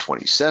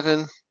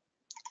 527.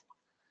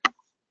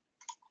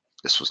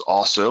 This was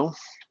also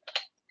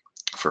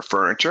for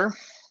furniture.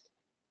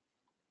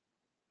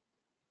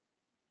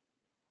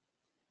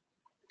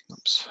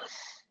 Oops.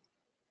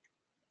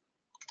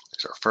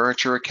 There's our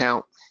furniture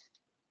account.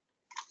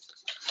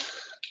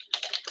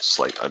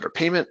 Slight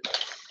underpayment.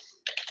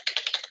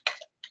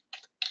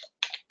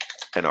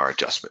 And our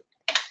adjustment.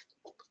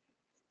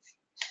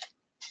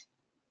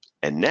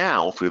 And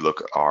now if we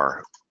look at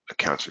our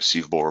accounts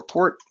receivable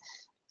report,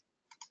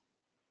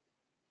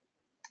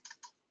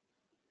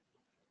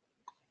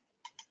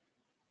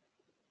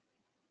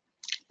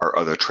 our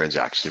other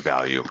transaction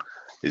value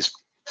is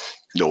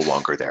no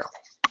longer there.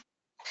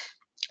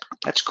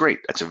 That's great.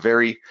 That's a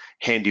very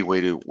handy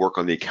way to work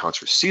on the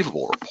accounts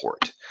receivable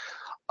report.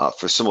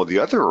 For some of the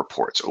other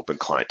reports, open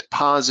client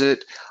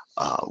deposit,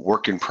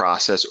 work in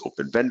process,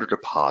 open vendor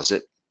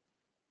deposit,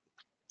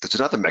 there's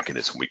another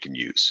mechanism we can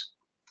use.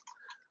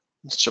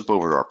 Let's jump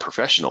over to our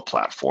professional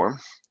platform.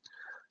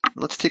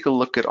 Let's take a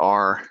look at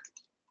our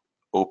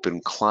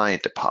open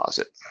client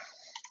deposit.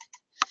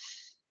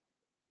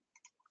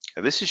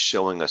 Now, this is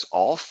showing us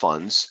all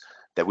funds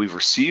that we've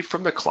received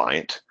from the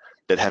client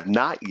that have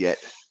not yet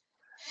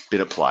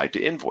been applied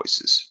to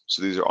invoices.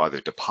 So these are either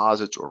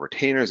deposits or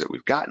retainers that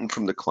we've gotten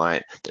from the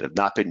client that have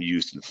not been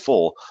used in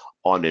full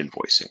on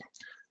invoicing.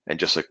 And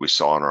just like we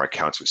saw in our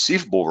accounts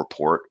receivable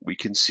report, we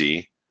can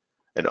see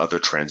an other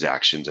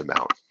transactions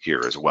amount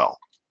here as well.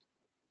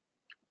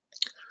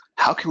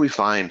 How can we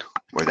find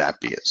where that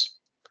is?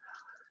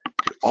 We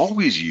can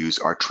always use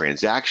our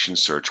transaction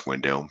search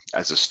window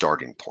as a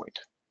starting point.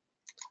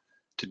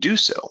 To do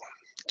so,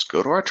 let's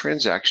go to our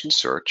transaction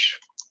search.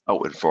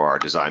 Oh, and for our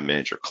Design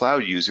Manager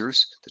Cloud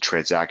users, the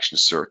transaction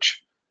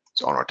search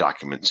is on our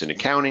Documents and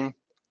Accounting,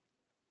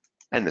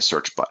 and the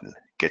search button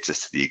gets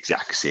us to the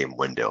exact same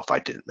window if I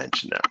didn't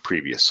mention that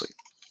previously.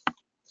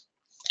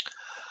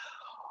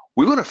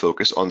 We want to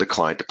focus on the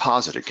client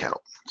deposit account.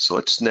 So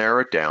let's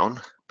narrow it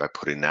down by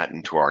putting that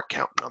into our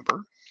account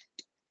number.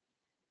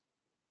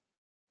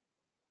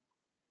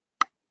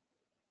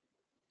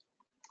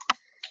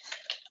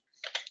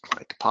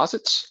 Client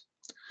deposits.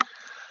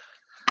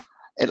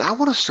 And I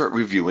want to start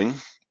reviewing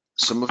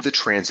some of the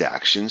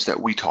transactions that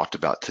we talked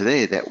about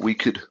today that we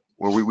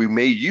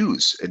may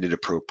use an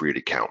inappropriate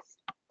account.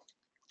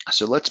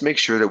 So let's make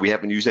sure that we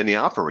haven't used any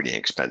operating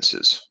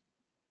expenses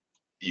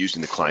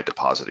using the client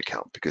deposit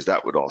account, because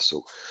that would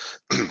also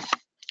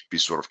be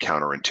sort of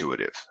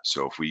counterintuitive.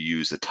 So if we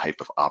use the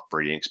type of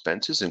operating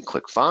expenses and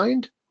click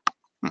find,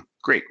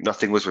 great,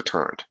 nothing was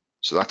returned.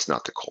 So that's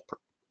not the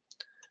culprit.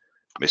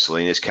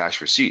 Miscellaneous cash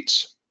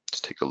receipts,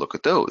 let's take a look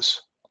at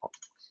those.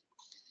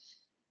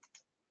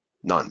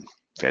 None,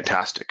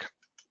 fantastic.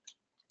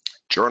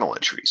 Journal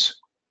entries,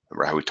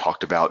 remember how we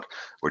talked about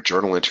where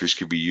journal entries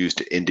could be used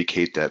to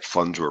indicate that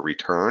funds were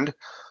returned,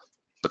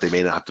 but they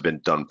may not have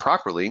been done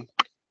properly.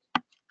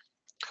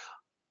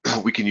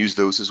 We can use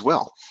those as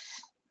well.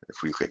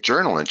 If we look at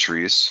journal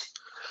entries,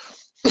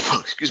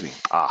 excuse me,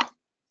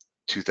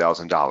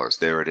 $2,000,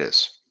 there it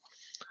is.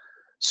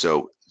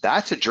 So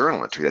that's a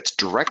journal entry that's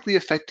directly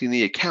affecting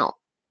the account,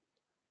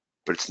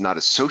 but it's not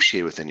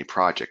associated with any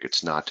project.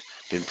 It's not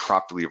been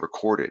properly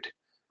recorded.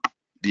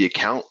 The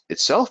account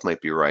itself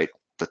might be right,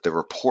 but the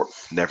report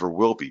never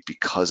will be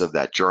because of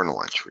that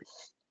journal entry.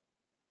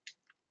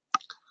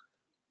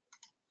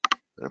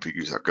 And if we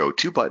use our Go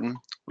To button,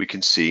 we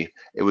can see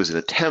it was an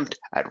attempt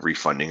at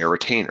refunding a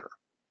retainer.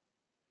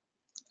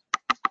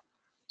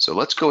 So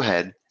let's go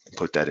ahead and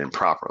put that in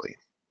properly.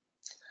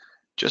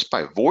 Just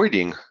by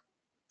voiding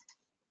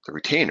the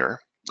retainer,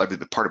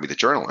 the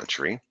journal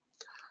entry,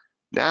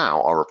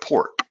 now our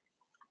report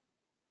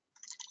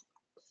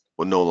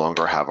will no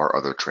longer have our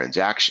other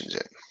transactions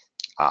in.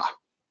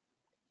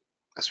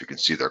 As we can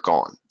see, they're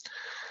gone.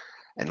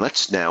 And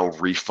let's now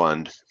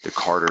refund the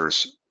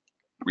Carter's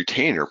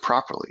retainer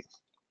properly.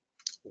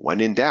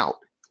 When in doubt,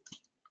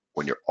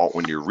 when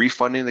you're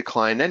refunding the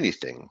client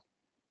anything,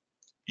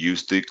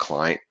 use the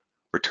client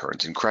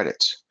returns and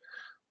credits,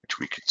 which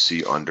we can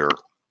see under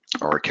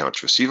our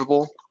accounts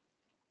receivable,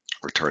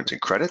 returns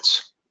and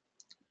credits.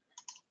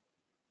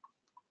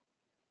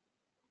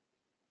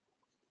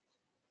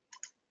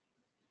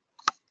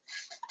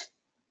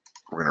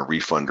 We're going to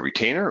refund a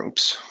retainer.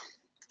 Oops,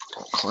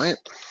 client.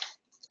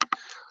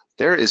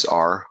 There is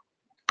our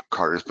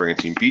Carter's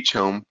Brigantine Beach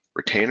Home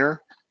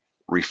retainer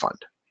refund.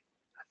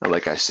 Now,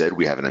 like I said,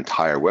 we have an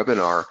entire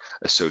webinar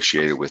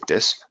associated with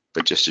this,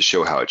 but just to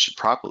show how it should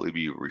properly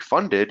be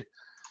refunded,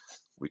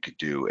 we could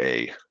do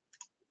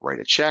write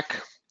a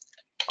check,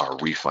 our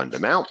refund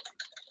amount,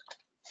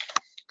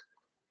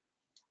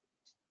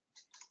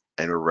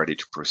 and we're ready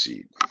to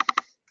proceed.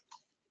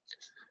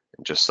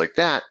 And just like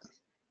that,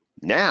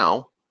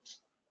 now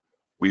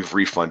we've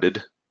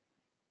refunded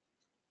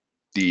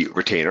the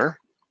retainer,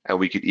 and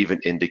we could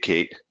even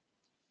indicate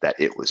that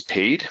it was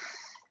paid.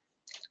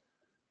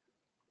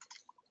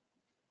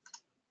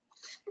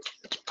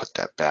 Let's put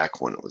that back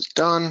when it was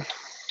done.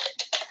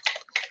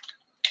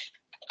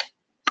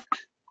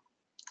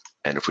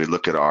 And if we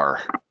look at our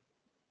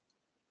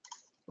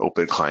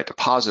open client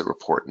deposit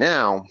report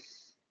now,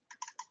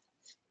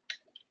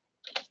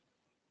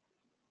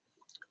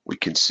 we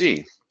can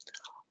see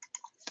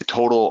the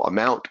total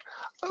amount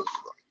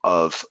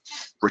of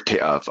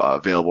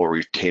available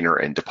retainer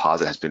and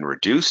deposit has been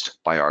reduced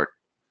by our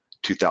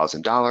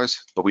 $2,000,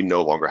 but we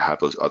no longer have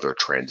those other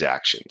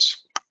transactions.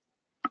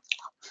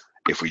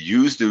 If we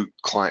use the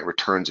client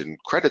returns and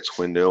credits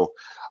window,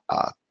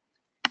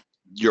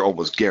 you're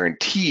almost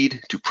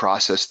guaranteed to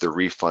process the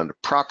refund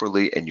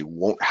properly, and you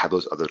won't have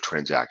those other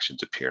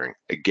transactions appearing.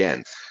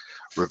 Again,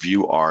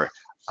 review our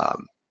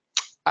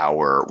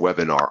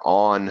webinar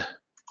on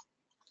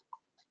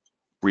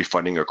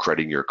refunding or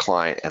crediting your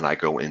client, and I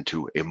go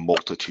into a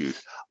multitude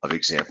of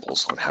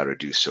examples on how to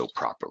do so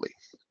properly.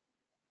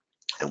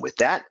 And with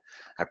that,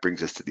 That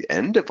brings us to the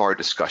end of our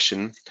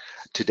discussion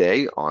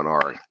today on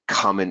our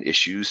common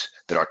issues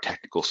that our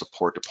technical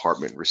support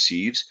department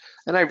receives.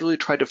 And I really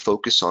tried to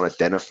focus on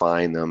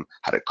identifying them,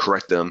 how to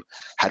correct them,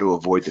 how to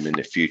avoid them in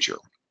the future.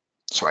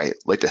 So I'd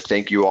like to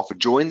thank you all for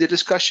joining the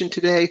discussion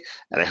today,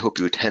 and I hope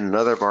you attend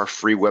another of our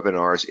free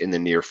webinars in the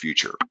near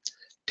future.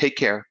 Take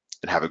care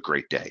and have a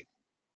great day.